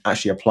one thing,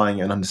 actually applying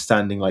it and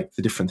understanding like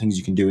the different things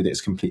you can do with it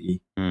is completely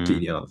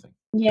another thing.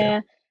 Yeah.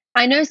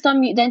 I know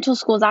some dental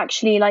schools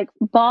actually, like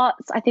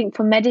Barts, I think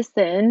for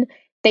medicine,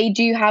 they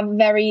do have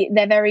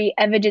they're very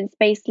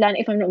evidence-based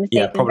learning, if I'm not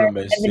mistaken. Yeah,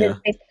 problem-based.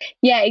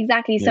 Yeah,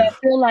 exactly. So I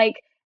feel like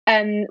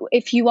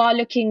if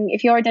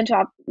you're a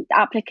dental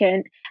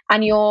applicant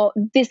and you're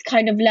this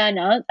kind of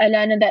learner, a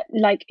learner that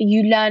like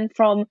you learn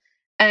from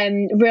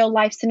real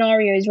life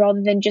scenarios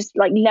rather than just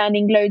like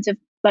learning loads of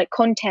like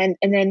content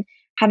and then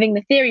having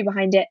the theory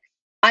behind it,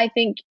 I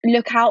think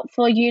look out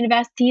for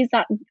universities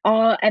that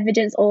are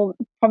evidence or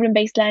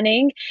problem-based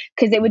learning,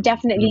 because it would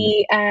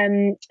definitely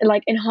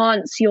like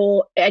enhance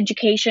your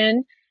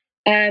education.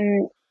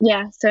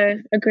 So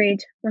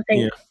agreed. I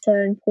think it's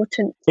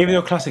important. Even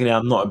though classically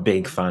I'm not a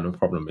big fan of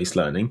problem-based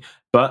learning,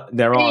 but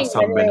there are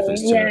some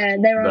benefits to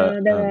it.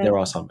 There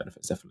are some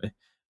benefits, definitely.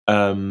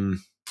 And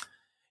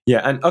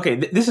okay,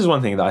 this is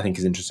one thing that I think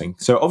is interesting.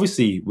 So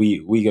obviously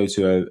we go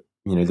to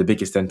the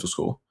biggest dental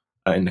school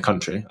in the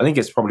country. I think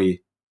it's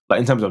probably, like,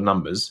 in terms of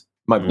numbers,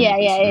 might be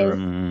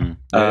it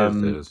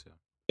is.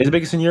 Is it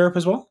biggest in Europe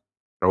as well?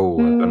 Oh,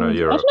 I don't know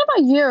Europe. I don't know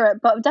about Europe,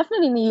 but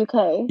definitely in the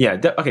UK.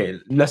 Yeah, okay,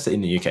 let's say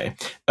in the UK.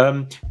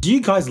 Do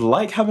you guys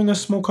like having a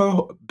small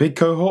cohort, big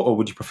cohort, or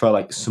would you prefer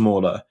like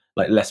smaller,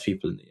 like less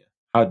people in the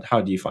year?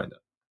 How do you find it?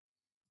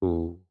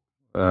 Ooh.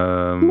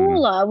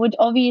 Smaller would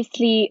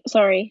obviously.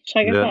 Sorry, should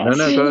I go first?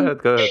 No,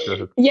 go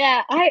ahead.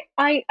 Yeah,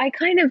 I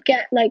kind of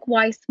get like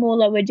why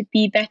smaller would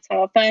be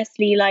better.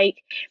 Firstly,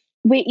 like,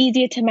 we're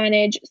easier to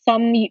manage.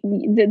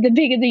 The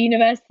bigger the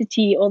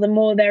university or the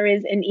more there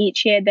is in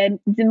each year, then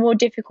the more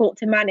difficult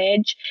to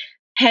manage.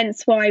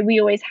 Hence why we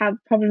always have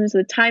problems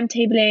with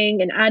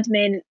timetabling and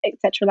admin,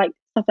 etc., like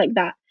stuff like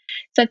that.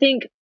 So I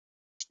think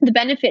the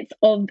benefits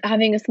of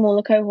having a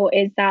smaller cohort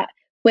is that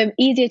we're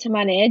easier to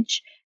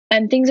manage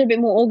and things are a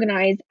bit more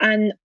organized.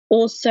 And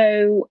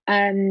also,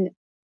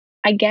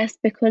 I guess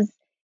because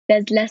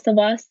there's less of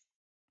us,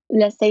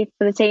 let's say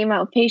for the same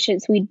amount of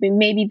patients, we'd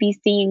maybe be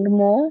seeing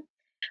more.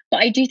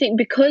 But I do think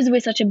because we're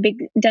such a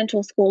big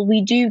dental school,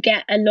 we do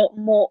get a lot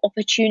more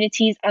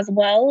opportunities as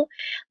well.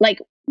 Like,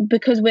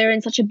 because we're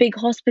in such a big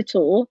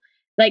hospital,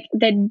 like,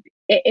 then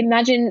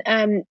imagine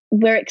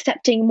we're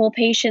accepting more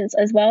patients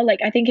as well. Like,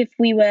 I think if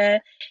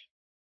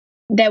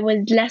there was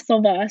less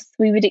of us,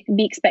 we would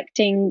be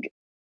accepting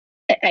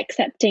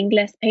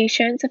less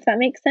patients, if that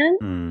makes sense.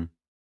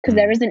 Because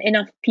there isn't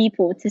enough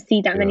people to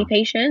see that many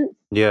patients.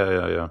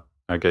 Yeah.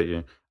 I get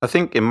you. I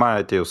think in my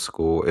ideal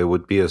school, it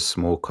would be a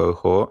small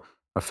cohort.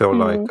 I feel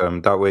like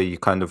that way you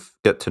kind of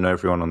get to know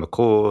everyone on the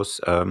course.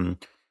 And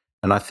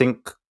I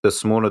think the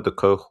smaller the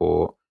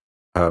cohort,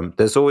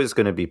 there's always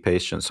going to be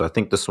patients. So I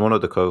think the smaller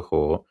the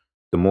cohort,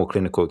 the more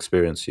clinical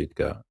experience you'd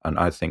get. And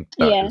I think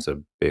that is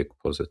a big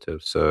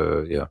positive.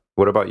 So, yeah.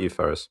 What about you,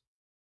 Faris?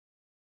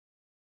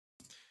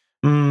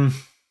 Do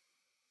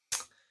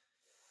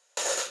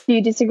Do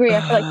you disagree?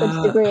 I feel like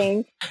you're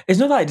disagreeing. It's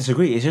not that I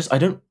disagree. It's just I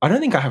don't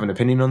think I have an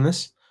opinion on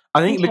this.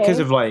 I think because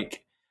of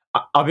like,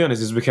 I'll be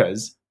honest, it's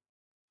because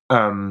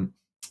I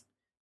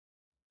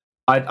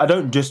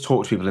don't just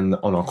talk to people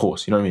on our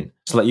course. You know what I mean?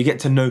 So like you get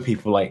to know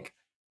people like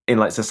in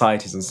like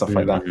societies and stuff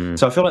like that.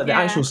 So I feel like the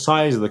actual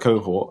size of the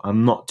cohort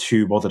I'm not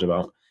too bothered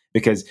about,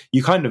 because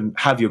you kind of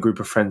have your group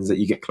of friends that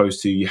you get close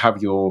to. You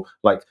have your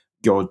like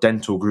your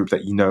dental group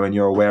that you know and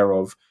you're aware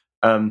of,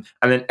 and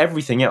then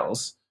everything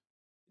else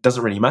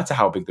doesn't really matter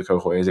how big the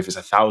cohort is. If it's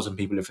 1,000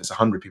 people, if it's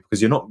 100 people,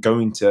 because you're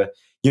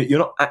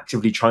not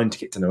actively trying to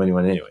get to know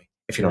anyone anyway.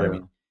 If you know what I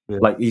mean. Yeah.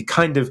 Like you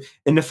kind of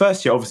in the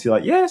first year, obviously,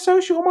 like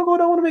social. Oh my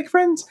god, I want to make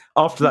friends.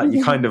 After that,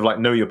 you kind of like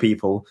know your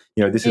people.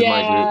 You know, this is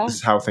my group. This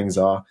is how things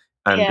are,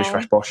 and bish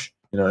bash bosh.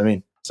 You know what I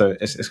mean? So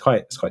it's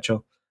quite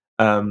chill.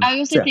 I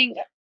also think.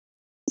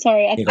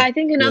 Sorry, I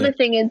think another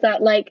thing is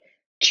that like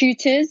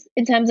tutors.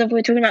 In terms of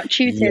we're talking about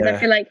tutors, I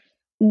feel like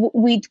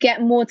we'd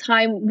get more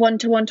time,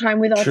 one-to-one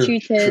time with our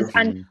tutors,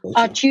 and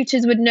our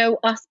tutors would know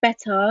us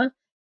better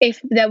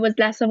if there was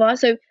less of us.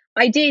 So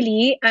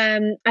ideally,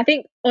 I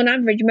think on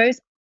average,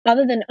 most.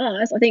 Other than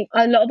us, I think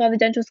a lot of other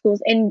dental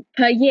schools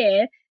per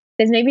year,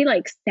 there's maybe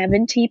like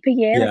 70 per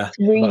year. Yeah, it's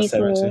really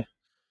small.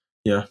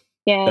 Yeah,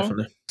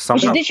 definitely.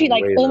 Which is literally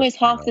like almost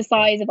half the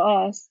size of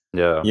us.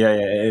 Yeah,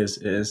 it is.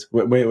 It is.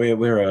 We're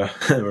we're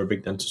a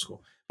big dental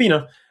school, but you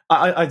know,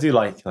 I do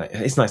like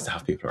it's nice to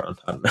have people around.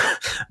 I don't know.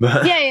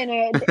 But,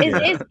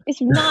 it's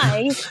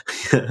nice.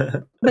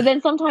 But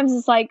then sometimes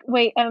it's like,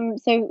 wait,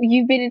 so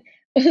you've been in.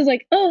 I was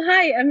like, oh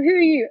hi, who are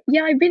you?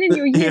 Yeah, I've been in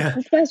your year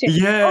this first year.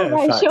 Yeah, oh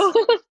right, sure.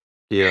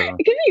 Yeah,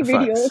 it can be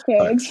really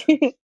awkward.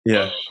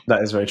 Yeah,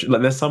 that is very true.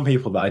 Like, there's some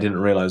people that I didn't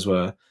realize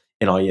were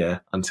in our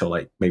year until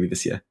like maybe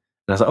this year,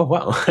 and I was like, oh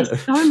wow,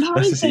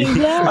 nice to see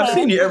you. I've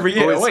seen you every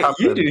year. Wait,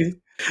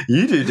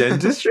 you do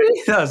dentistry?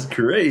 That's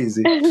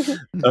crazy.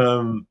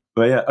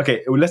 But yeah,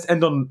 okay. Well, let's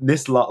end on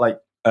this lot. Like,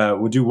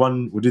 we'll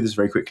do this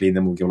very quickly, and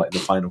then we'll give like the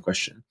final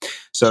question.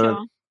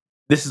 So.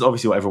 This is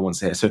obviously what everyone wants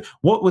to hear. So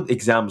what would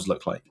exams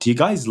look like? Do you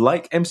guys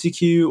like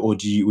MCQ, or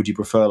would you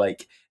prefer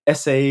like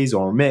essays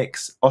or a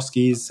mix,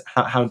 OSCEs?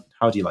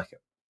 How do you like it?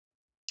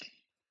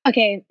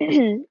 Okay,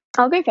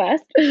 I'll go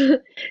first.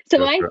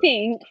 So I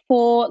think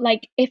for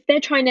like if they're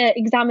trying to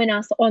examine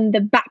us on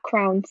the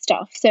background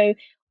stuff, so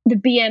the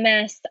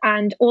BMS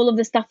and all of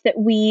the stuff that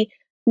we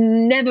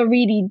never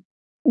really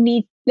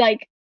need,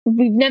 like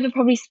we've never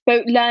probably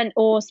learned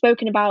or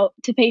spoken about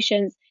to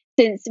patients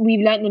since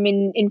we've learnt them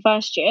in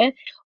first year,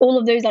 all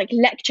of those like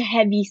lecture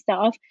heavy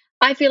stuff,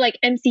 I feel like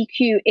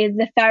MCQ is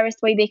the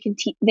fairest way they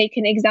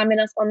can examine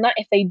us on that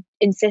if they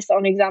insist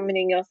on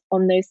examining us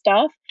on those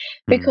stuff,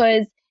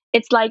 because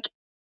it's like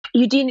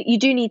you do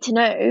need to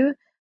know,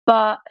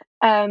 but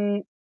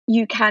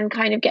you can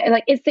kind of get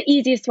like it's the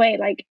easiest way.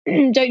 Like,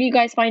 don't you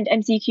guys find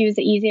MCQ is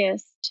the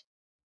easiest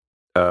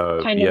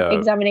kind of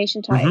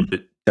examination type?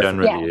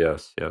 Generally,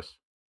 yes.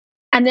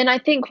 And then I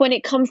think when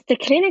it comes to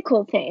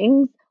clinical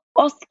things,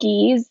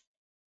 OSCEs,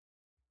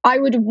 I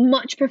would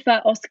much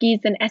prefer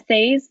OSCEs than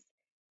essays.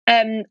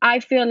 I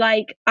feel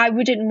like I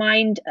wouldn't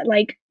mind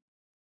like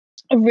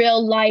a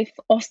real life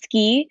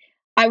OSCE.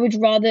 I would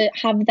rather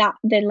have that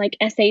than like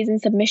essays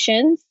and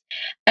submissions,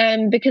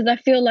 because I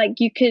feel like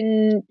you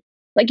can,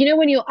 like, you know,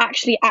 when you're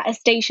actually at a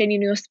station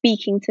and you're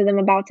speaking to them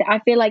about it, I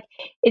feel like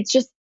it's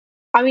just,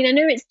 I mean, I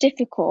know it's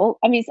difficult.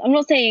 I mean, I'm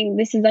not saying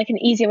this is like an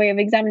easier way of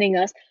examining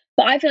us,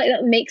 but I feel like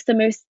that makes the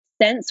most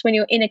sense when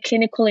you're in a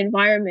clinical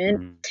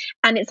environment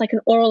and it's like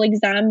an oral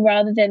exam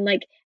rather than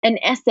like an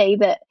essay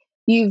that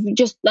you've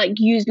just like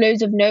used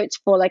loads of notes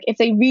for. Like if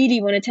they really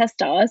want to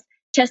test us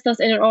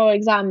in an oral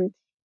exam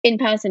in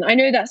person. I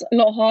know that's a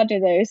lot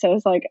harder though, so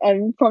it's like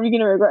I'm probably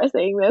going to regret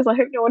saying this. I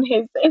hope no one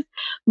hears this,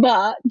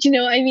 but do you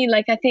know what I mean?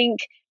 Like I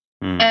think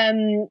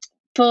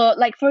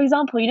for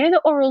example, you know,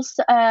 the orals,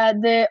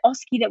 the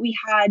OSCE that we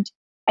had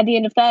at the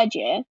end of third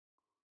year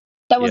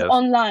that was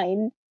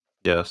online.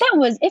 Yes. That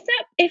was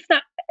if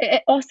that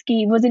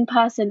OSCE was in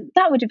person,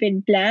 that would have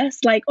been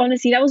blessed. Like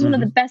honestly, that was one of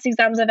the best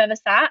exams I've ever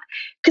sat,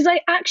 because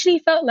I actually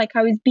felt like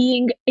I was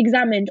being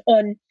examined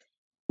on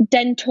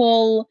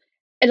dental,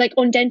 like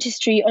on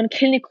dentistry, on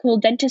clinical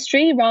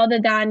dentistry, rather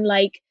than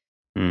like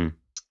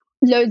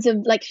loads of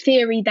like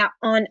theory that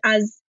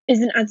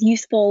isn't as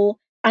useful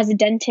as a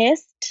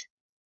dentist.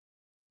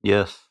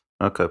 Yes.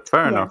 Okay.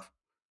 Fair enough.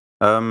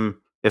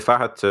 If I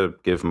had to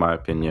give my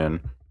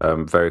opinion,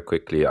 very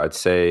quickly, I'd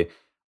say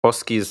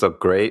OSCEs are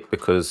great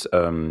because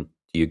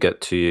you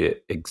get to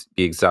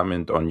be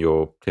examined on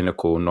your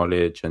clinical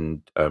knowledge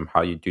and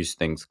how you do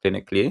things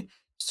clinically.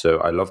 So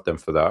I love them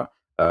for that.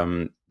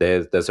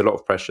 There's a lot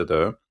of pressure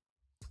though,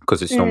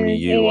 because it's normally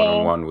you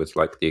one-on-one with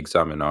like the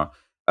examiner.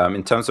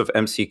 In terms of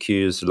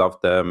MCQs,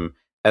 love them.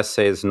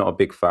 Essays, not a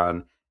big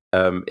fan.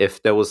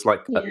 If there was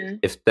like,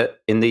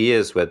 in the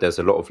years where there's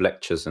a lot of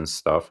lectures and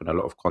stuff and a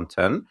lot of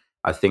content,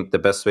 I think the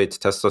best way to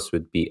test us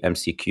would be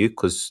MCQ,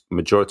 because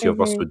majority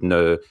of us would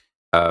know,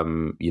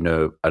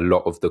 a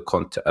lot of the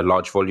content, a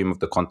large volume of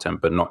the content,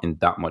 but not in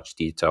that much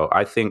detail.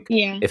 I think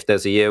if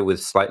there's a year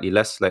with slightly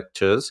less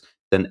lectures,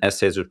 then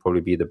essays would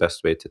probably be the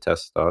best way to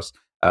test us.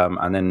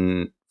 And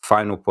then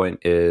final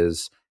point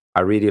is,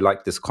 I really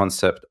like this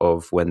concept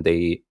of when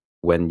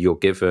you're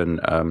given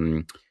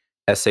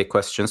essay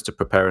questions to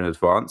prepare in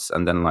advance,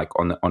 and then like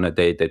on a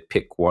day they'd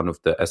pick one of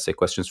the essay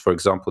questions. For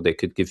example, they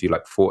could give you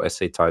like 4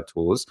 essay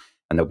titles,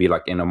 and they'll be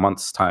like, in a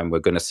month's time we're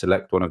going to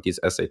select one of these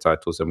essay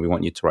titles and we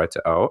want you to write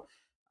it out.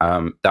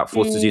 That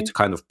forces you to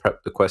kind of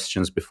prep the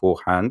questions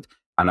beforehand.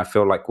 And I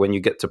feel like when you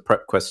get to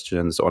prep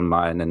questions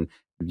online and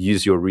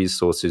use your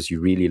resources, you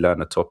really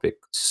learn a topic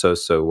so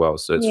well.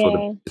 So it's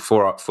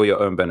for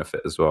your own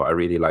benefit as well. I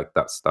really like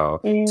that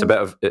style. It's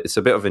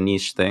a bit of a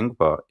niche thing,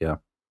 but yeah.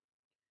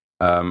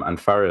 And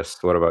Faris,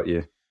 what about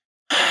you?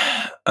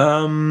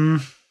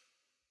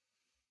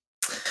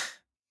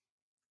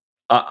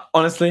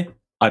 Honestly,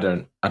 I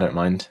don't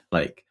mind.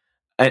 Like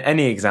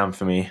any exam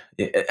for me.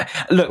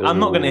 Look, I'm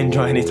not going to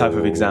enjoy any type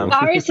of exam.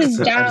 Faris is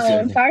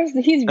down. Faris,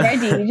 he's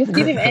ready. Just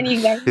give him any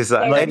exam. He's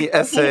like, any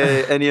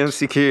essay, any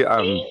MCQ,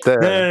 I'm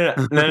there.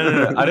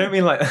 No. I don't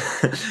mean like.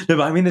 No,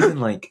 but I mean as in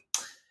like.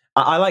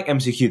 I like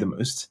MCQ the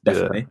most,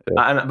 definitely.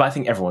 Yeah. But I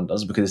think everyone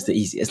does because it's the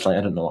easiest. Like,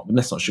 I don't know.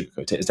 Let's not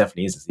sugarcoat it. It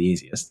definitely is the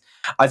easiest.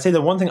 I'd say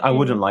the one thing I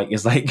wouldn't like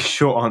is like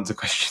short answer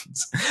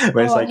questions.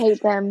 Where it's like, I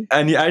hate them.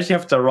 And you actually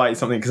have to write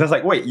something because I was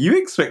like, wait, you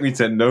expect me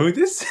to know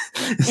this?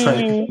 It's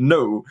like,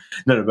 no.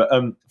 But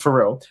for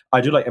real,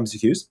 I do like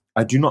MCQs.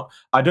 I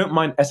don't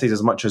mind essays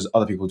as much as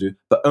other people do,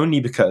 but only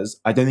because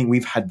I don't think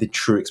we've had the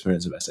true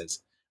experience of essays.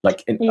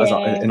 Like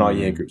in our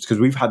year groups, because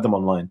we've had them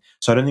online,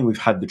 so I don't think we've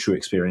had the true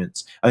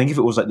experience. I think if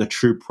it was like the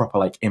true proper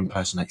like in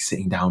person, like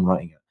sitting down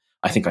writing it,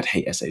 I think I'd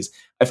hate essays.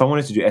 If I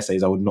wanted to do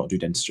essays, I would not do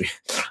dentistry.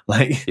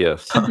 Like,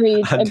 yes,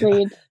 agreed.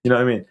 You know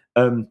what I mean?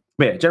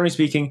 But yeah, generally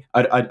speaking,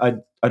 I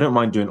don't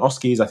mind doing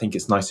OSCEs. I think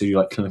it's nice to do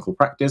like clinical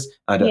practice.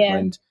 I don't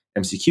mind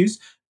MCQs.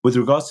 With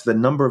regards to the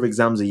number of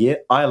exams a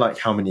year, I like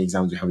how many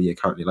exams we have a year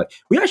currently. Like,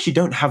 we actually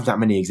don't have that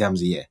many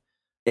exams a year,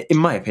 in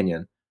my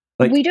opinion.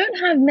 Like, we don't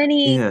have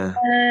many. Yeah.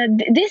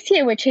 This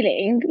year we're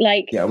chilling.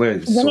 Like,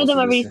 one of them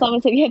are really summer,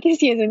 so yeah,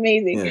 this year is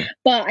amazing. Yeah.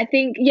 But I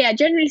think,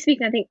 generally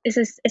speaking, I think it's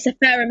a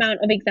fair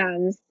amount of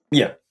exams.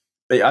 Yeah,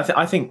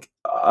 I think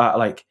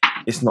like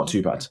it's not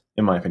too bad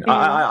in my opinion.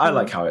 I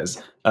like how it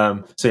is.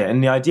 So yeah, in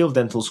the ideal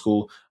dental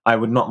school, I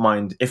would not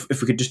mind if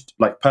we could just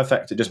like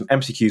perfect it, just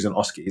MCQs and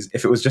OSCEs.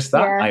 If it was just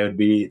that, I would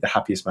be the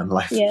happiest man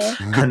alive. Yeah.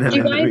 And then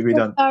we'd be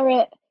done.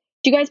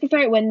 Do you guys prefer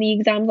it when the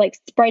exams like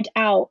spread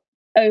out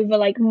over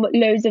like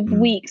loads of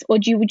weeks, or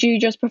would you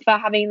just prefer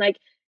having like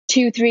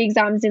 2-3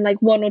 exams in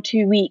like 1 or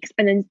 2 weeks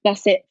and then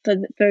that's it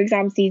for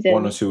exam season?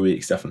 1 or 2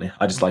 weeks, definitely.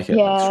 I just like it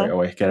like, straight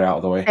away, get it out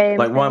of the way.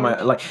 Like, why am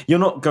I like, you're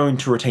not going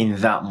to retain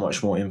that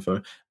much more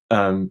info.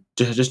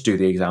 Just do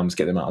the exams,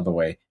 get them out of the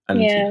way,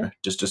 and you know,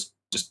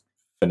 just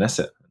finesse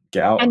it.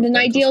 Get out. And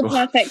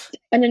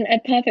a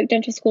perfect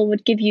dental school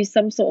would give you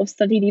some sort of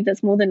study leave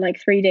that's more than like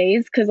 3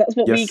 days, because that's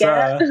what we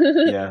get.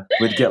 Yeah,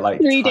 we'd get like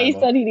 3 days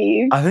study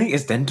leave. I think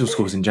it's dental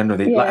schools in general.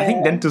 I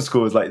think dental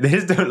schools like they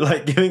just don't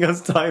like giving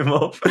us time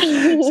off.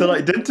 So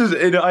like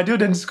ideal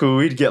dental school,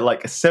 we'd get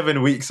like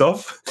 7 weeks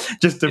off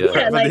just to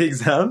prep for the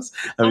exams,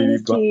 and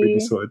we'd be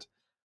sorted.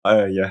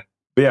 Yeah,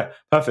 but yeah,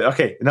 perfect.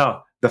 Okay,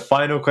 now the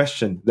final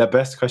question, the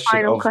best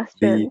question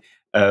the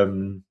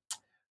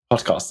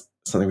podcast.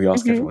 Something we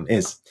ask everyone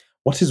is,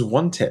 what is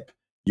one tip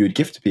you would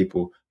give to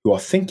people who are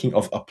thinking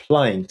of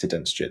applying to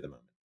dentistry at the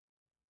moment?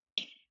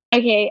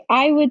 Okay,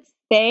 I would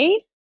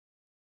say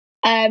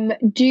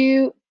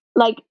do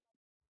like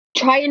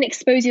try and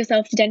expose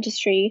yourself to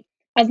dentistry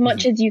as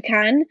much as you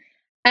can.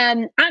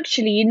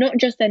 Actually, not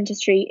just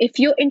dentistry. If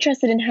you're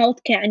interested in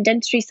healthcare and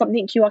dentistry is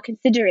something you are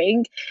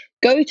considering,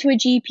 go to a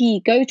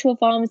GP, go to a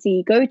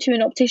pharmacy, go to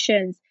an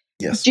optician's.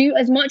 Yes. Do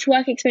as much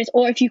work experience,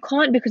 or if you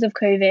can't because of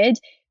COVID,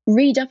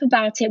 read up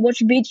about it, watch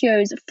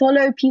videos,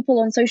 follow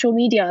people on social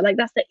media. Like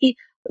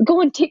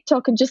go on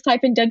TikTok and just type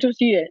in dental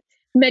student,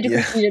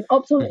 medical student,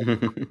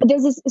 ophthalmologist.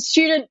 There's a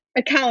student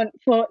account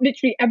for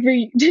literally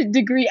every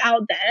degree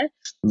out there.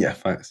 Yeah,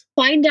 thanks.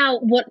 Find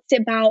out what's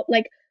it about,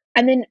 like,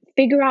 and then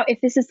figure out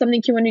if this is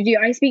something you want to do.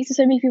 I speak to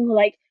so many people who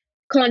like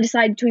can't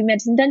decide between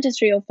medicine,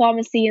 dentistry, or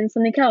pharmacy and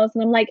something else,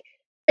 and I'm like,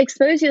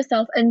 expose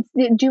yourself and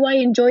do I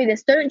enjoy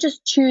this? Don't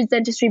just choose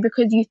dentistry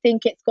because you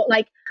think it's got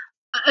like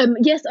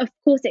yes, of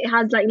course it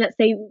has like, let's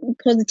say,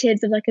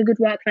 positives of like a good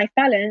work-life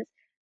balance,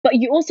 but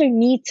you also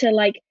need to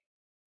like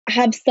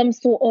have some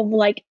sort of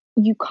like,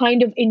 you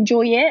kind of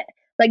enjoy it,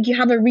 like you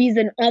have a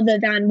reason other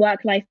than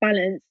work-life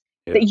balance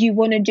that you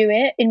want to do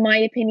it, in my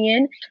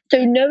opinion.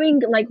 So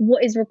knowing like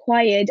what is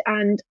required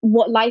and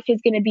what life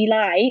is going to be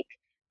like,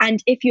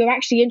 and if you're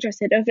actually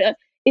interested,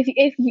 if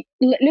you,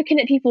 looking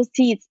at people's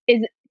teeth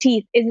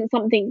isn't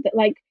something that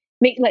like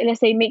let's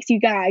say makes you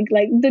gag,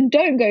 like, then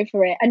don't go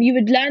for it. And you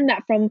would learn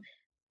that from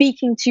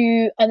speaking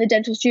to other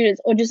dental students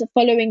or just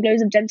following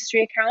loads of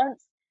dentistry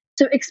accounts.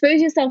 So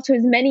expose yourself to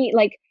as many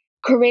like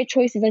career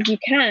choices as you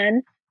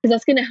can, because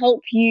that's going to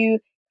help you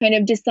kind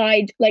of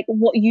decide like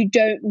what you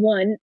don't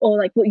want or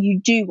like what you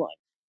do want.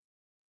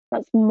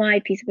 That's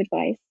my piece of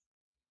advice.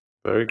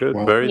 Very good.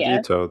 Wow. Very Yeah.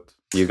 detailed.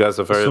 You guys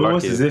are very It's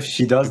almost lucky. as if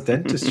she does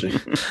dentistry.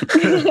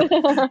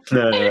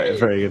 No,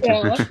 very good.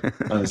 Yeah.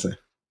 Honestly.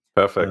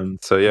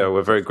 Perfect. So yeah,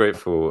 we're very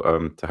grateful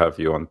to have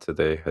you on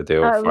today, Hadil. It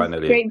was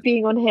Finally, great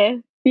being on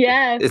here.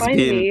 Yeah,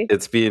 finally.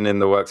 it's been in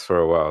the works for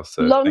a while.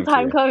 So Long thank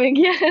time you. coming.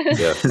 Yeah.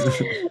 Yes.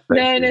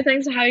 No,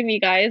 thanks for having me,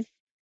 guys.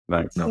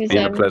 Thanks. No. It was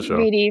Been a pleasure.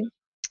 really,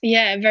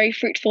 very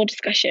fruitful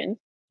discussion.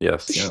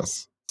 Yes.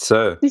 Yes.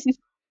 So,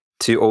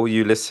 to all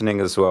you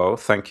listening as well,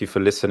 thank you for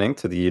listening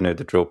to the You Know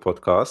the Drill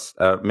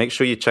podcast. Make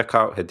sure you check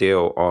out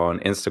Hadil on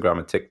Instagram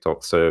and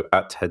TikTok. So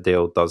at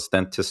Hadil Does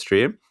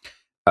Dentistry.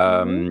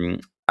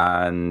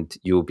 And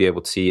you'll be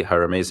able to see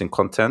her amazing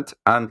content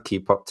and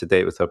keep up to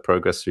date with her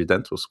progress through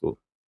dental school.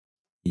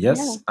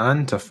 Yes,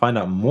 and to find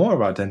out more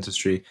about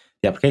dentistry,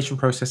 the application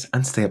process,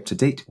 and stay up to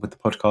date with the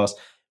podcast,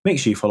 make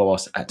sure you follow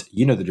us at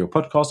You Know the Drill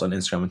Podcast on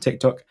Instagram and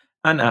TikTok,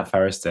 and at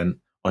Faris Dent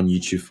on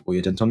YouTube for all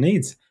your dental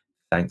needs.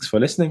 Thanks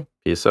for listening.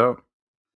 Peace out.